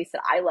necessarily a place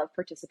that I love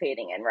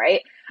participating in,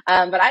 right?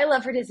 But I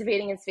love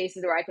participating in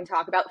spaces where I can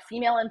talk about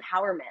female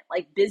empowerment,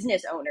 like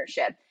business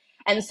ownership.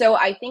 And so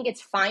I think it's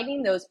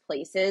finding those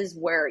places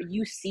where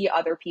you see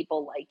other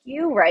people like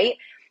you, right?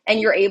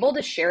 And you're able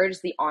to share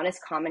just the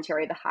honest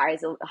commentary, the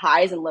highs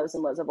and lows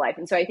of life.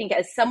 And so I think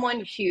as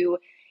someone who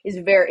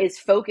is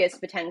focused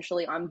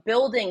potentially on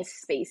building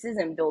spaces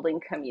and building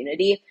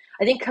community,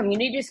 I think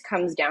community just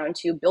comes down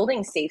to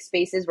building safe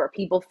spaces where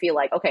people feel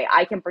like, okay,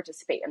 I can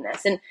participate in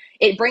this. And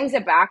it brings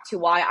it back to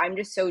why I'm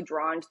just so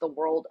drawn to the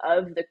world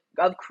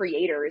of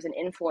creators and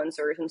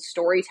influencers and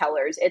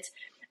storytellers. It's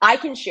I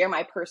can share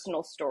my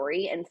personal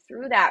story, and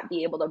through that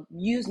be able to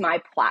use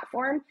my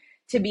platform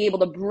to be able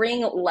to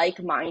bring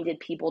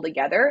like-minded people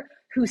together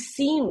who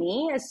see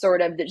me as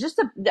sort of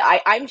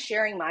I'm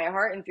sharing my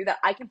heart, and through that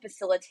I can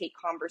facilitate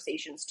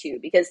conversations too.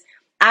 Because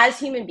as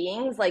human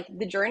beings, like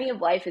the journey of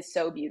life is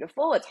so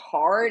beautiful. It's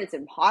hard, it's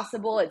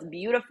impossible, it's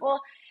beautiful.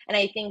 And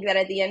I think that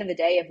at the end of the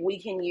day, if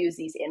we can use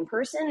these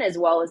in-person as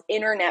well as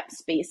internet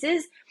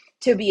spaces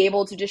to be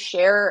able to just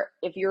share,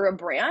 if you're a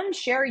brand,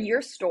 share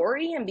your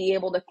story and be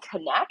able to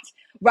connect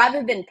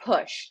rather than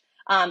push.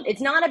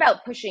 It's not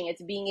about pushing,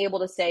 it's being able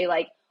to say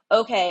like,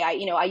 okay,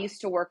 I used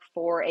to work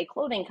for a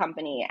clothing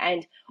company,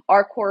 and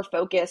our core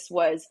focus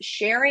was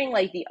sharing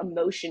like the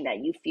emotion that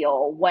you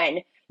feel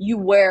when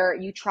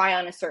you try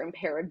on a certain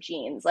pair of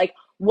jeans. Like,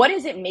 what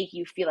does it make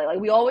you feel like? Like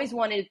we always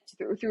wanted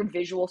through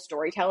visual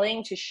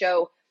storytelling to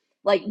show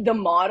like the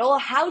model,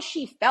 how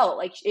she felt.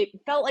 Like it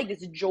felt like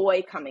this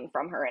joy coming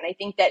from her. And I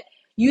think that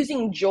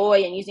using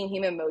joy and using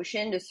human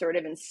emotion to sort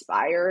of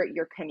inspire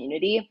your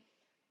community,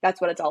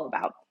 that's what it's all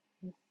about.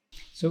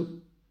 So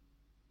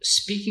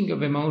speaking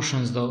of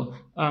emotions, though,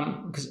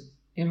 because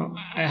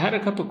I had a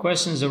couple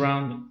questions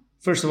around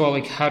first of all,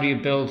 like how do you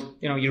build,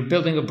 you're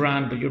building a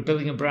brand, but you're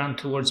building a brand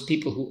towards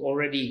people who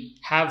already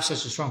have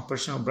such a strong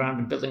personal brand,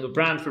 and building a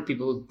brand for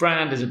people with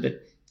brand is a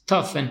bit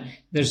tough. And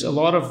there's a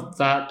lot of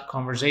that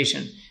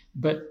conversation.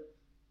 But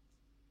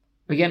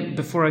again,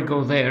 before I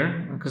go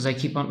there, because I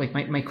keep on, like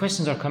my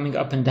questions are coming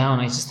up and down.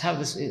 I just have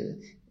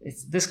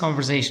this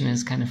conversation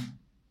is kind of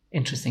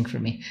interesting for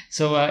me.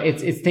 So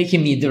it's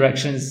taking me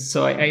directions.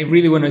 So I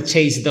really want to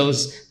chase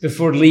those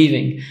before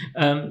leaving.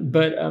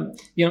 But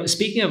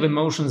speaking of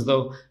emotions,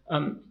 though,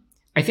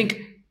 I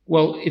think,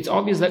 well, it's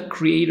obvious that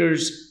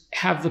creators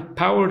have the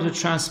power to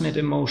transmit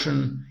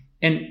emotion,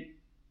 and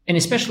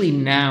especially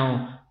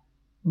now,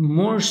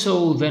 more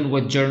so than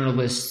what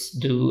journalists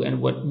do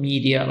and what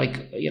media,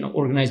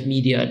 organized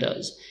media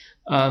does.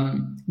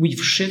 We've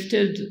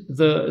shifted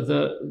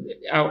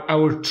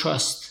our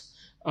trust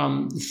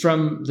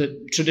from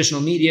the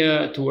traditional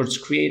media towards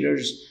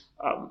creators.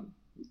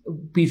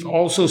 We've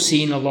also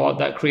seen a lot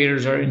that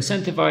creators are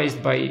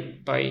incentivized by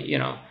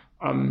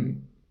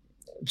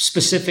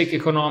specific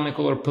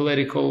economical or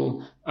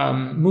political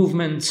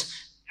movements,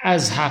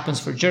 as happens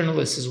for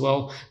journalists as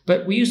well.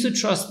 But we used to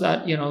trust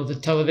that, the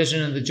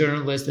television and the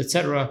journalists,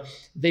 etc.,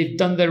 they've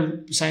done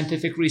their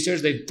scientific research,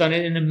 they've done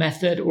it in a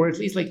method, or at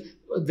least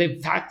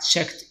they've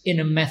fact-checked in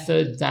a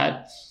method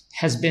that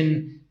has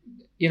been,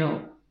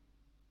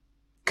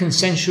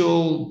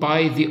 consensual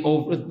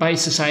by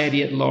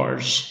society at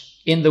large,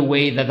 in the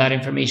way that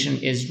information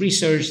is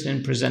researched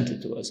and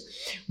presented to us.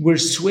 We're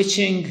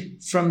switching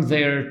from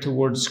there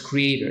towards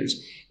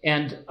creators.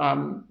 And,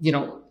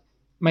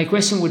 my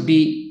question would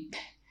be,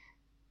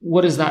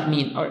 what does that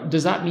mean?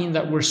 Does that mean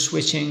that we're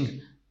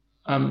switching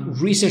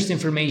researched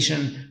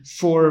information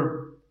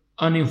for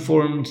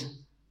uninformed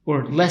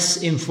or less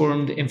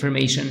informed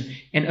information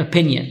and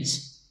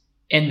opinions?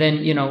 And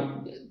then,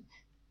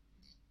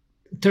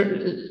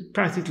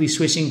 practically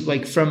switching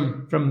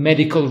from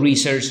medical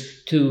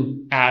research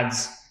to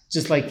ads,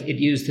 just like it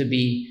used to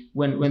be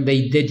when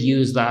they did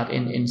use that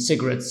in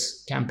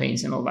cigarettes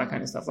campaigns and all that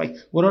kind of stuff.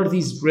 What are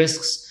these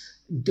risks?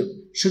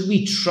 Should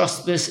we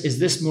trust this? Is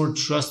this more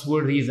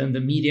trustworthy than the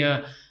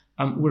media?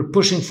 We're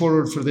pushing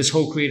forward for this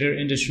whole creator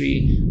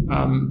industry,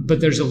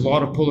 but there's a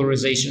lot of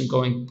polarization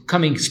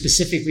coming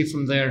specifically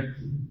from there.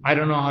 I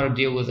don't know how to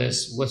deal with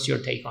this. What's your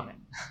take on it?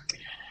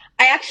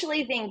 I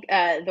actually think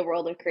the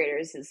world of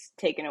creators has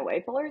taken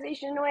away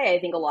polarization in a way. I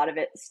think a lot of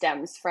it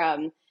stems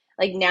from,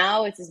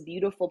 now it's this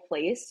beautiful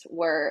place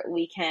where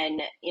we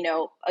can,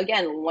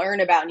 again, learn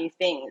about new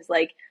things.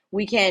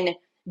 We can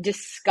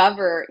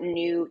discover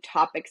new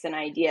topics and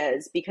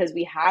ideas because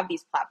we have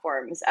these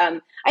platforms.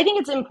 I think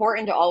it's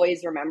important to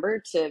always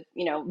remember to,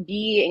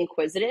 be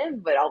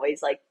inquisitive, but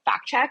always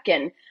fact check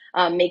and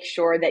make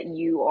sure that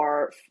you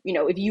are,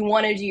 if you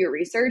want to do your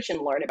research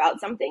and learn about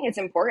something, it's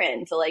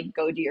important to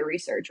go do your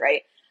research,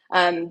 right?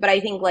 But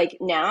I think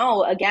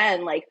now,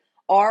 again,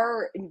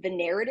 the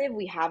narrative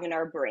we have in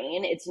our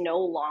brain, it's no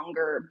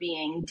longer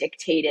being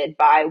dictated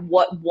by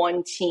what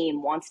one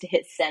team wants to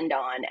hit send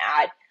on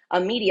at a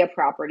media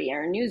property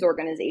or a news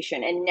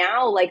organization. And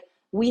now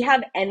we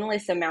have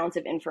endless amounts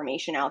of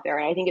information out there.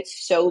 And I think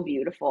it's so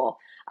beautiful.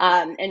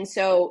 And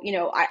so,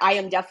 I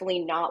am definitely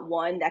not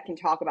one that can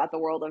talk about the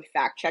world of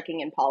fact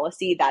checking and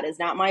policy. That is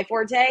not my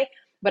forte.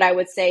 But I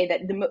would say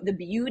that the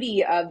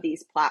beauty of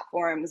these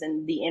platforms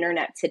and the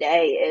internet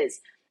today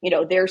is,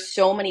 there's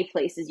so many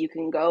places you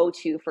can go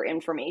to for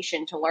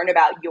information, to learn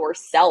about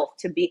yourself,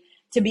 to be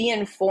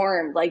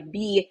informed,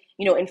 be,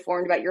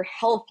 informed about your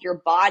health, your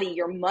body,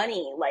 your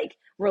money,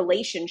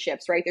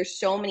 relationships, right? There's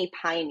so many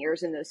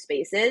pioneers in those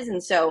spaces.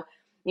 And so,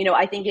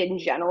 I think in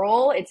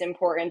general, it's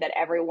important that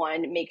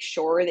everyone make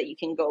sure that you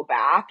can go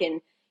back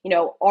and,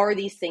 are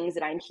these things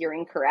that I'm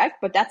hearing correct?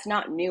 But that's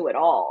not new at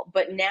all.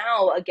 But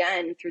now,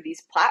 again, through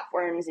these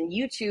platforms and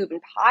YouTube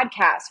and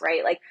podcasts,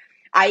 right?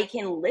 I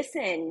can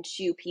listen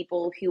to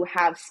people who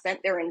have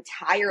spent their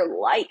entire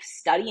life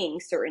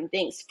studying certain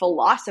things,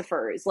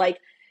 philosophers,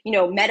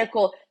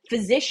 medical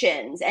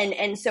physicians.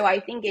 And so I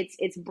think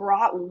it's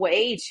brought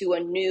way to a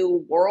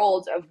new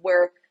world of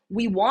where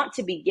we want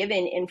to be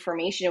given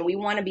information and we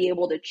want to be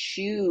able to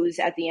choose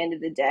at the end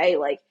of the day,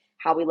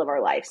 how we live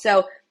our life.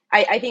 So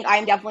I think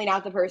I'm definitely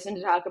not the person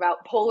to talk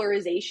about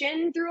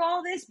polarization through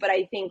all this, but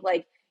I think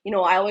I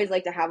always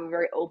like to have a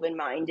very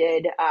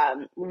open-minded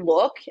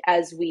look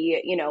as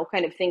we,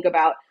 kind of think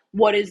about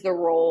what is the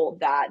role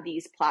that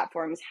these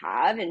platforms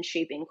have in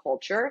shaping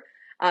culture.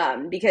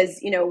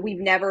 Because, we've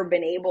never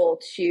been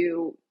able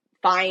to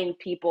find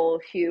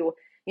people who,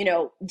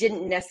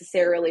 didn't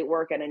necessarily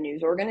work at a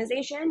news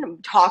organization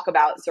talk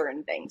about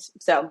certain things.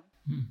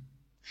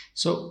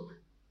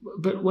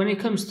 But when it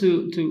comes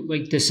to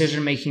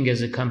decision making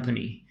as a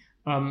company,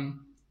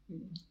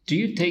 do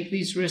you take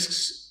these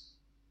risks?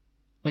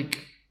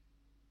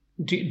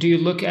 Do you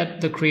look at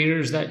the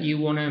creators that you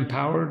want to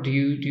empower? Do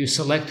you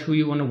select who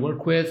you want to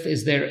work with?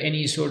 Is there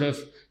any sort of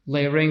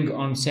layering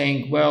on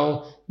saying,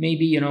 well,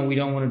 maybe, we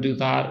don't want to do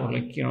that,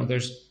 or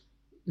there's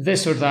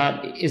this or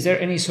that? Is there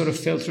any sort of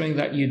filtering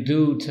that you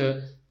do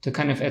to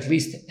kind of at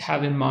least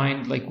have in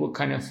mind what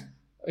kind of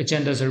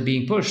agendas are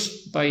being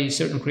pushed by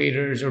certain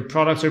creators, or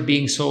products are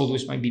being sold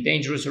which might be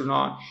dangerous or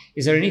not.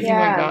 Is there anything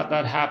like Yeah. that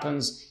that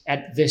happens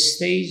at this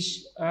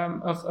stage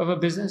of a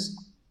business?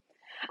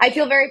 I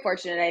feel very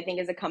fortunate. I think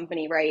as a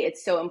company, right,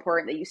 it's so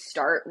important that you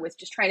start with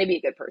just trying to be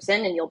a good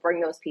person and you'll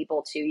bring those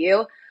people to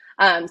you.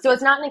 So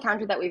it's not an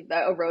encounter that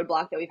a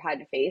roadblock that we've had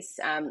to face.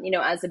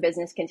 As the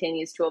business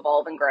continues to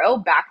evolve and grow,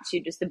 back to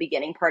just the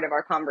beginning part of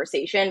our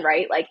conversation,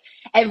 right? Like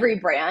every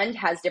brand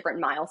has different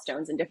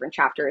milestones and different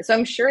chapters. So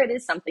I'm sure it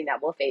is something that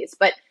we'll face.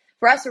 But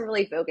for us, we're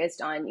really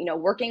focused on,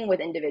 working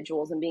with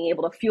individuals and being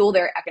able to fuel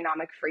their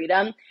economic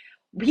freedom,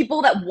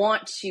 people that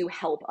want to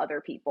help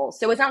other people.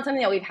 So it's not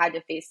something that we've had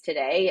to face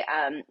today.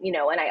 And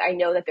I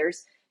know that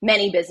there's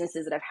many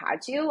businesses that have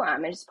had to,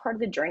 and it's part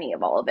of the journey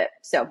of all of it.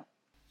 So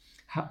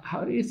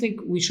how do you think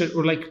we should,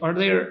 or like, are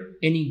there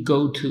any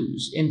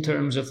go-tos in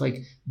terms of like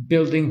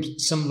building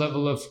some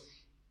level of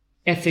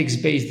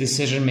ethics-based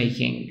decision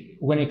making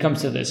when it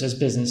comes to this as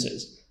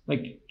businesses?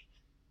 Like,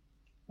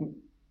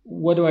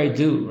 what do I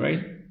do,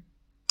 right?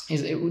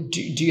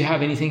 Do you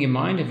have anything in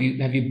mind? Have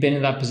you been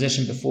in that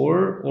position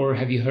before, or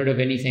have you heard of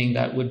anything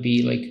that would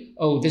be like,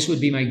 oh, this would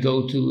be my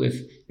go-to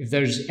if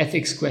there's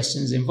ethics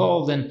questions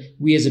involved, and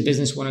we as a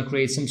business want to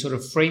create some sort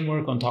of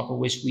framework on top of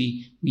which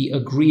we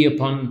agree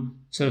upon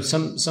sort of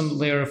some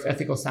layer of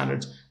ethical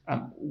standards.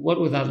 What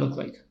would that look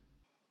like?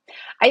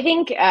 I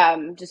think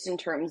just in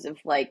terms of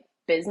like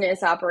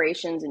business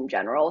operations in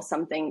general,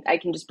 something I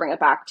can just bring it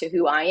back to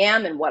who I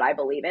am and what I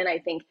believe in. I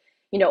think,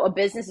 a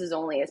business is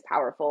only as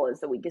powerful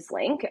as the weakest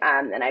link.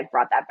 And I've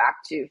brought that back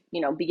to,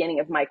 beginning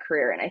of my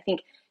career. And I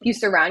think if you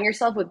surround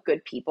yourself with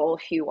good people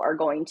who are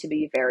going to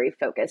be very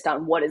focused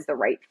on what is the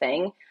right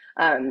thing,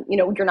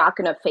 you're not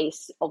going to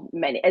face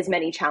as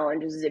many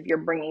challenges as if you're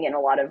bringing in a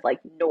lot of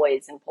like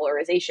noise and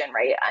polarization,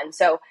 right? And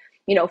so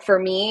for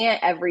me,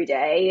 every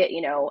day,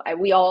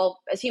 we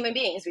all, as human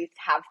beings, we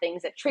have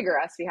things that trigger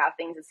us. We have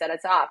things that set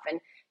us off. And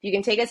if you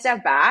can take a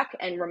step back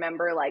and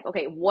remember, like,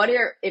 okay,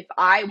 if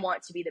I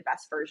want to be the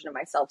best version of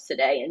myself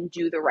today and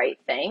do the right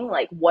thing,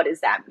 like, what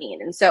does that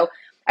mean? And so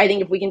I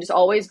think if we can just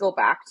always go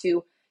back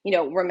to,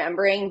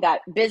 remembering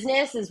that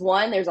business is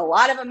one, there's a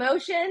lot of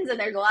emotions and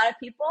there's a lot of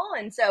people.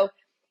 And so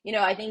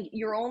I think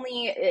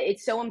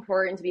it's so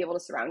important to be able to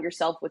surround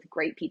yourself with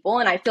great people.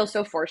 And I feel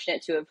so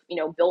fortunate to have,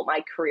 built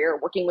my career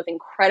working with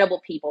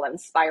incredible people that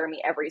inspire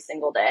me every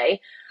single day.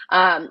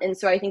 And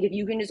so I think if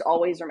you can just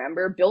always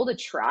remember, build a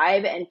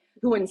tribe and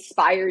who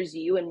inspires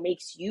you and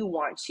makes you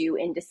want to,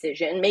 in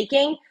decision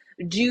making,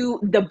 do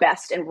the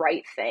best and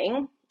right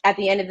thing. At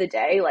the end of the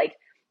day, like,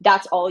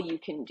 that's all you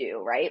can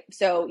do, right?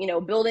 So,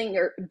 building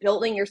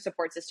your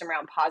support system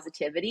around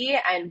positivity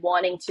and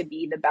wanting to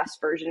be the best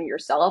version of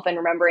yourself, and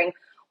remembering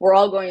we're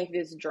all going through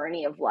this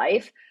journey of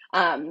life.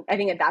 I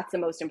think that's the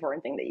most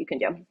important thing that you can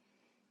do.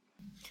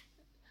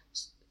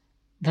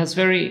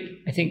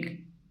 I think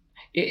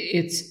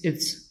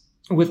it's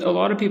with a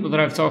lot of people that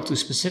I've talked to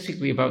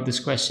specifically about this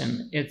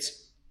question,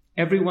 it's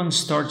everyone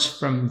starts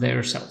from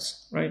their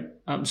selves, right?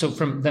 So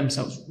from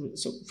themselves,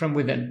 so from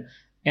within.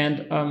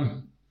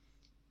 And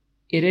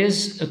it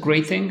is a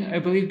great thing, I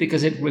believe,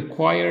 because it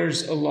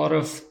requires a lot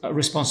of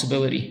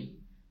responsibility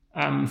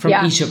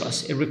from each of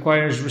us. It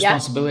requires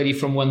responsibility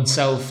from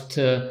oneself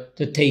to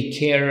take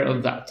care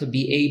of that, to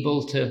be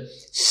able to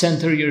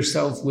center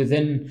yourself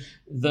within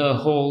the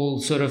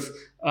whole sort of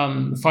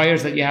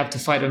fires that you have to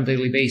fight on a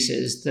daily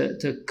basis,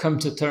 to come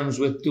to terms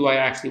with, do I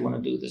actually want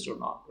to do this or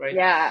not, right?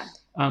 Yeah.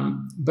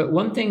 But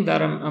one thing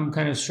that I'm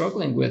kind of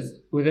struggling with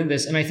within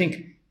this, and I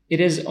think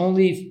it is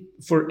only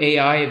for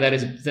AI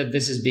that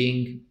this is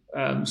being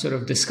sort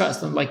of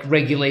discussed, and like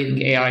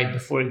regulating AI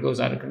before it goes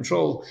out of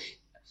control.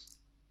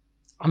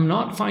 I'm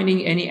not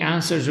finding any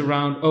answers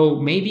around,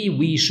 oh, maybe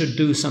we should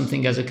do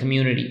something as a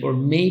community, or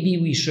maybe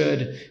we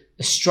should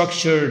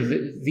structure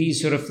these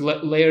sort of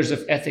layers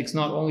of ethics,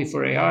 not only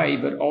for AI,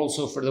 but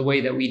also for the way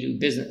that we do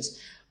business.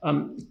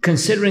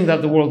 Considering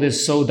that the world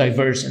is so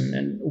diverse,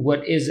 and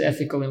what is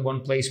ethical in one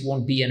place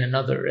won't be in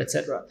another,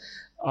 etc.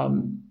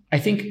 I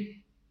think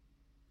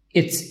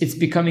it's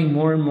becoming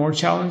more and more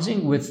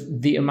challenging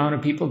with the amount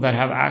of people that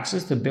have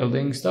access to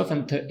building stuff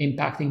and to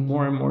impacting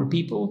more and more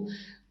people.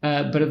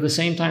 But at the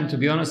same time, to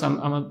be honest, I'm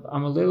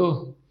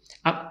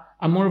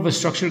more of a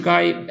structure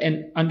guy,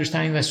 and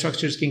understanding that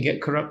structures can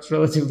get corrupt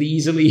relatively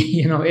easily.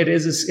 It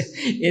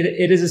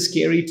is a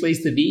scary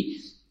place to be.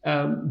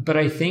 But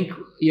I think,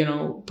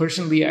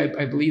 personally,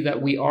 I believe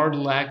that we are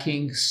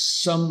lacking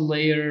some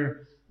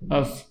layer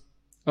of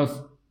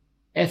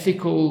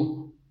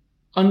ethical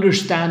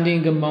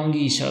understanding among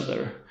each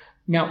other.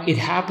 Now, it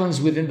happens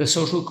within the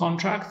social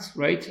contract,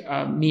 right?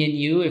 Me and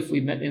you, if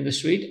we met in the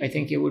street, I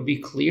think it would be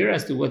clear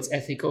as to what's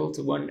ethical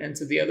to one and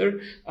to the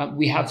other.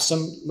 We have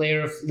some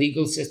layer of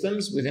legal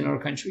systems within our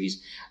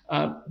countries,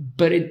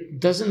 but it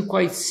doesn't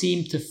quite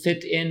seem to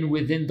fit in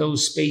within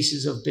those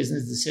spaces of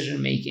business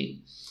decision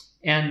making.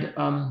 And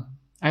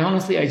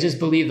I just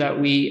believe that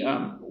we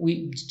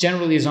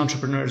generally, as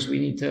entrepreneurs, we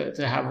need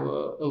to have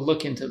a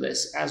look into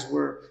this as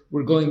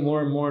we're going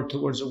more and more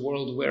towards a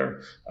world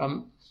where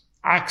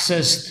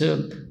access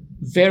to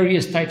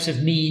various types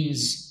of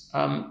means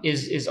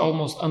is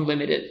almost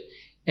unlimited,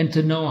 and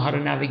to know how to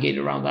navigate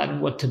around that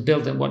and what to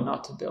build and what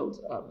not to build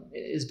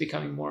is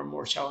becoming more and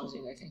more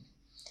challenging, I think.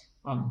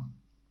 Um,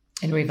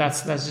 anyway,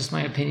 that's just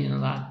my opinion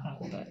on that.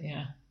 But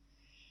yeah.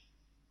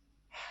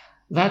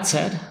 That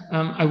said,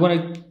 I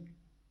want to.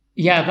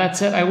 Yeah, that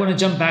said, I want to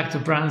jump back to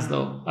brands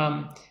though.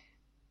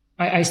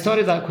 I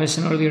started that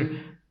question earlier.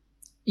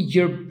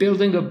 You're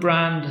building a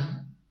brand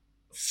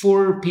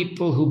for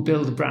people who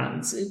build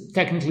brands,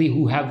 technically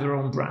who have their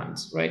own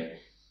brands, right?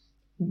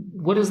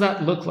 What does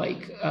that look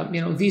like?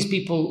 These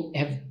people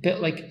have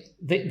built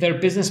their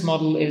business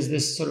model is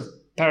this sort of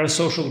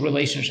parasocial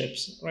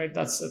relationships, right?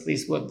 That's at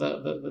least what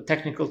the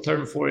technical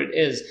term for it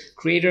is.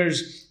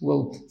 Creators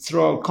will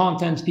throw out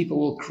content, people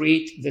will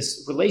create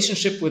this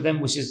relationship with them,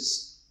 which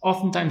is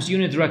oftentimes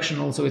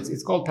unidirectional. So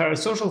it's called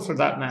parasocial for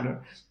that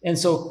matter. And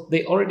so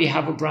they already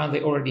have a brand,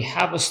 they already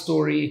have a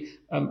story.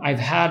 I've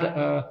had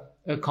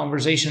a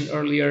conversation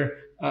earlier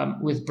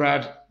with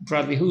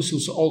Bradley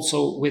who's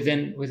also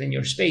within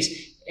your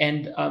space.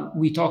 And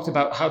we talked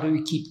about how do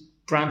we keep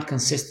brand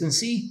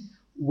consistency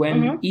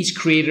when each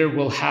creator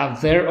will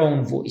have their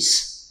own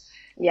voice.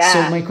 Yeah.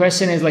 So my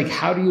question is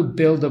how do you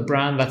build a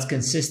brand that's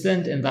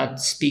consistent and that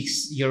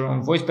speaks your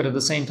own voice, but at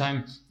the same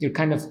time, you're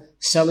kind of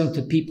selling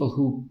to people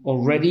who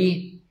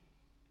already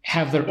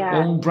have their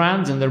own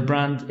brands and their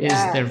brand is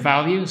their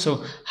value.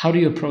 So how do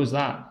you approach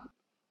that?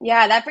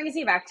 Yeah, that brings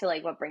me back to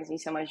what brings me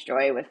so much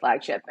joy with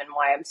Flagship and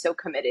why I'm so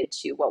committed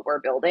to what we're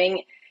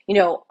building.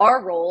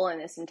 Our role in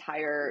this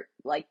entire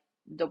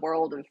the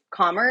world of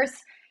commerce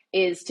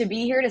is to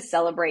be here to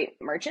celebrate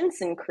merchants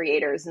and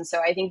creators. And so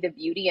I think the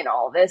beauty in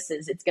all of this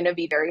is it's going to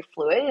be very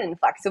fluid and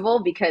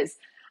flexible because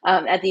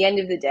at the end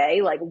of the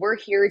day, we're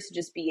here to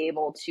just be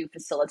able to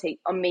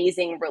facilitate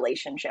amazing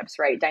relationships,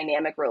 right?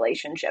 Dynamic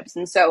relationships.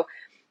 And so,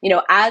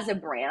 as a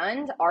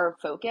brand, our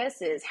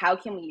focus is how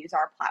can we use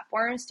our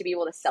platforms to be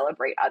able to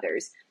celebrate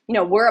others?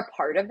 We're a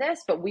part of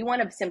this, but we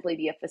want to simply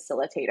be a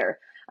facilitator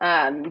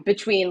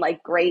between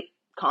great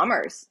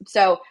commerce.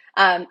 So,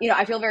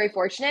 I feel very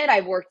fortunate.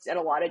 I've worked at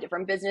a lot of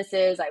different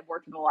businesses. I've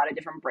worked with a lot of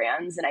different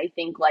brands. And I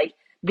think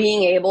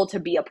being able to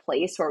be a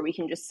place where we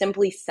can just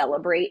simply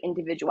celebrate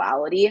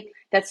individuality,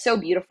 that's so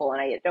beautiful.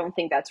 And I don't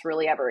think that's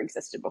really ever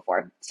existed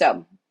before.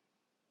 So.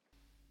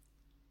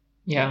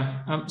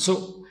 Yeah.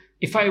 So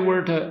if I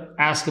were to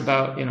ask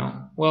about, I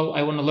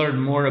want to learn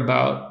more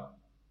about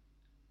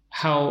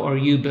how are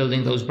you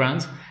building those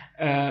brands?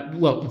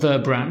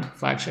 The brand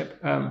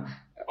Flagship.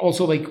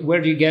 Also,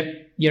 where do you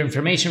get your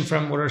information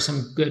from? What are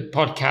some good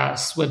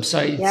podcasts,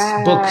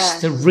 websites,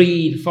 books to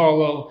read,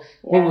 follow?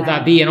 What would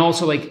that be? And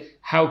also,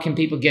 how can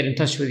people get in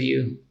touch with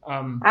you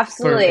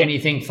for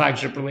anything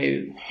Flagship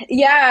related?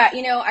 Yeah,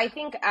 I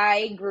think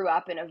I grew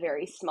up in a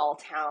very small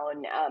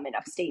town in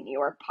upstate New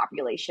York,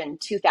 population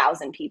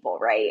 2,000 people,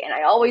 right? And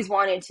I always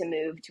wanted to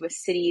move to a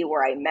city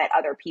where I met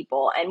other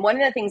people. And one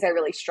of the things I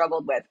really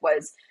struggled with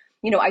was,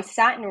 I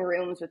sat in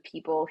rooms with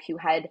people who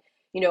had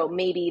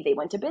maybe they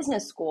went to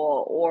business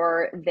school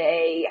or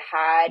they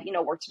had,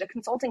 worked at a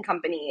consulting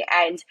company.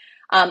 And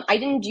I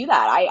didn't do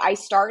that. I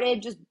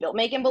started just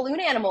making balloon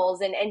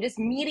animals and just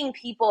meeting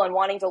people and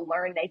wanting to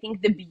learn. And I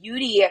think the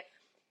beauty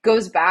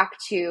goes back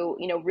to,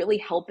 really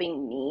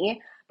helping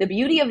me. The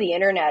beauty of the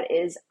internet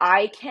is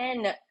I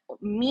can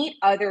meet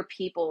other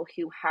people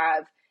who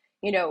have,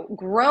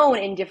 grown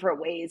in different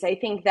ways. I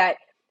think that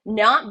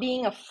not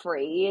being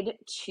afraid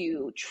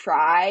to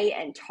try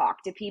and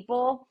talk to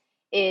people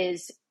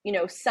is,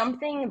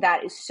 something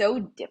that is so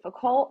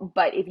difficult.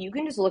 But if you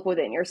can just look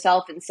within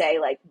yourself and say,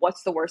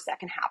 what's the worst that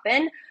can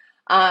happen?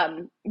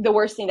 The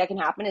worst thing that can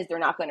happen is they're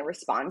not going to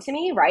respond to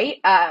me, right?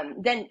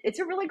 Then it's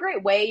a really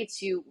great way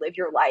to live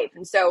your life.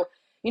 And so,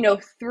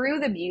 through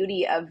the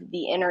beauty of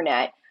the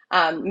internet,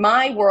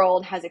 my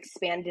world has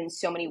expanded in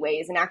so many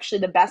ways. And actually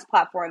the best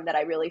platform that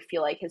I really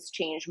feel has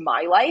changed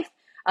my life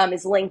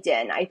is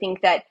LinkedIn. I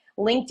think that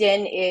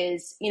LinkedIn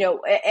is,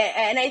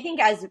 and I think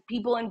as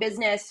people in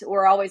business,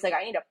 we're always I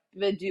need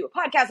to do a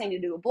podcast, I need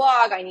to do a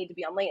blog, I need to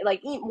be on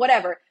LinkedIn,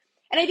 whatever.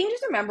 And I think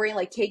just remembering,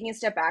 taking a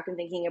step back and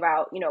thinking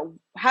about,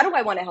 how do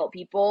I want to help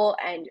people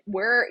and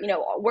where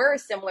are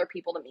similar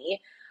people to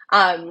me?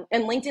 And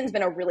LinkedIn's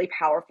been a really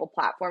powerful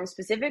platform,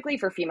 specifically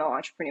for female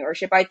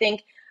entrepreneurship. I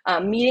think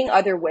meeting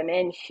other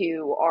women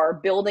who are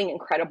building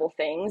incredible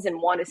things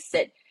and want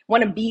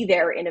to be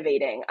there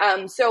innovating.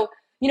 So,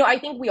 I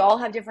think we all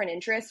have different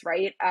interests,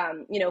 right?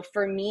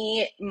 For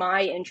me,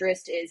 my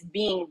interest is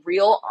being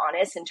real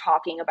honest and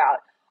talking about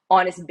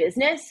honest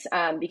business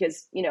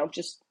because,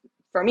 just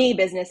for me,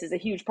 business is a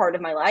huge part of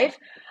my life.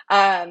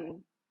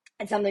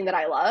 It's something that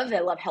I love. I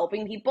love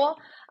helping people.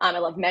 I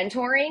love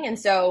mentoring. And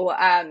so,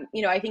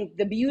 I think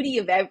the beauty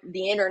of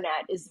the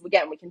internet is,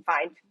 again, we can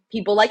find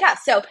people like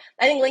us. So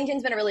I think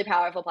LinkedIn's been a really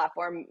powerful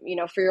platform.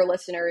 For your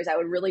listeners, I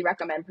would really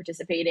recommend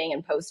participating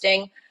and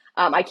posting.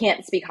 I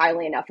can't speak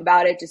highly enough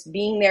about it. Just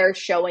being there,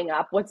 showing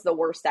up. What's the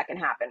worst that can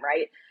happen,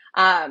 right?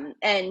 And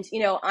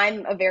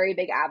I'm a very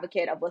big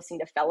advocate of listening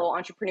to fellow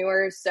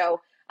entrepreneurs.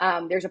 So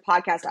There's a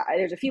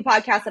few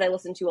podcasts that I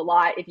listen to a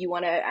lot. If you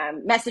want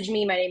to message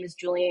me, my name is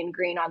Julian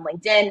Greene on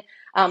LinkedIn.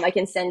 I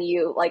can send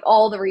you like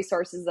all the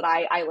resources that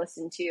I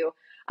listen to.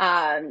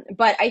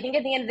 But I think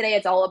at the end of the day,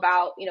 it's all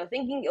about,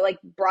 thinking like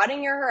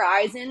broadening your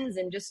horizons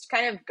and just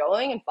kind of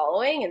going and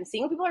following and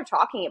seeing what people are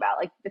talking about.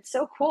 Like, it's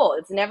so cool.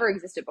 It's never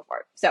existed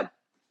before. So,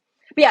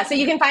 but yeah, so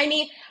you can find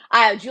me,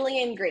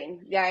 Julian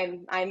Greene. Yeah,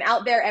 I'm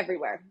out there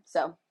everywhere.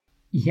 So.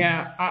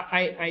 Yeah,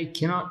 I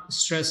cannot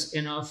stress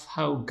enough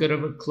how good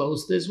of a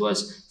close this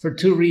was for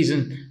two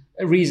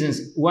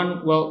reasons.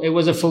 One, well, it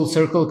was a full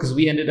circle because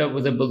we ended up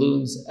with the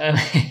balloons,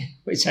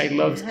 which I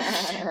loved.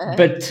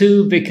 But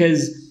two,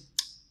 because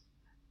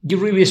you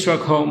really struck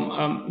home.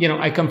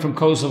 I come from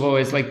Kosovo.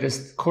 It's like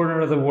this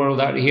corner of the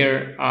world out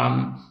here.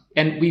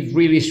 And we've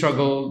really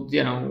struggled,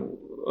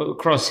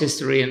 across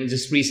history and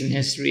just recent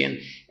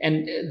history.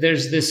 And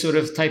there's this sort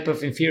of type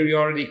of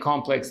inferiority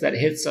complex that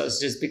hits us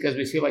just because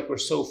we feel like we're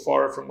so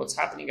far from what's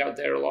happening out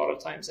there a lot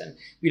of times. And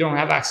we don't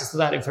have access to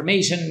that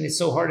information. And it's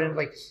so hard. And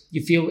like,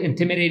 you feel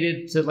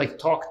intimidated to like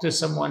talk to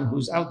someone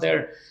who's out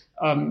there.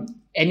 And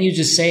you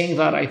just saying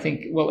that, I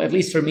think, well, at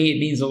least for me, it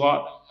means a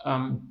lot.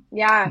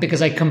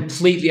 Because I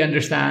completely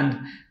understand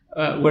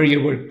where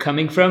you were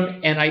coming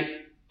from. And I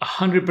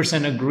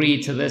 100%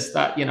 agree to this,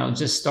 that,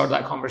 just start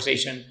that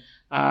conversation.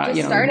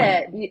 Start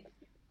it.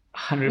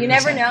 100%. You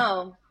never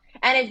know.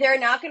 And if they're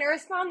not going to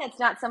respond, that's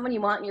not someone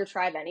you want in your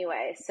tribe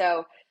anyway.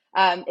 So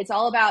it's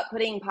all about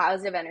putting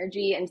positive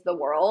energy into the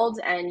world,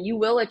 and you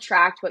will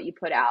attract what you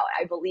put out.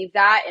 I believe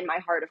that in my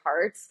heart of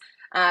hearts.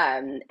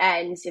 And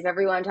if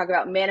everyone want to talk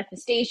about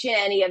manifestation,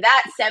 any of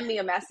that, send me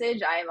a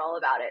message. I am all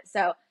about it.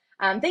 So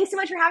thanks so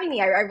much for having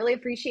me. I really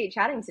appreciate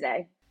chatting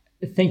today.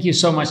 Thank you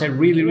so much. I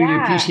really, really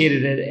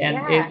appreciated it.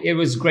 And it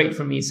was great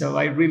for me. So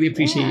I really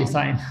appreciate your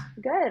time.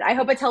 Good. I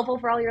hope it's helpful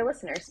for all your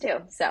listeners too.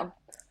 So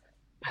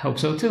I hope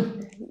so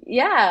too.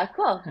 Yeah,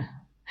 cool.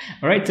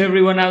 All right, to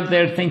everyone out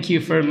there, thank you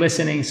for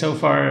listening so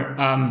far.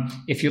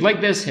 If you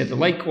like this, hit the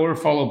like or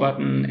follow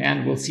button,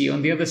 and we'll see you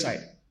on the other side.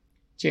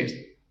 Cheers.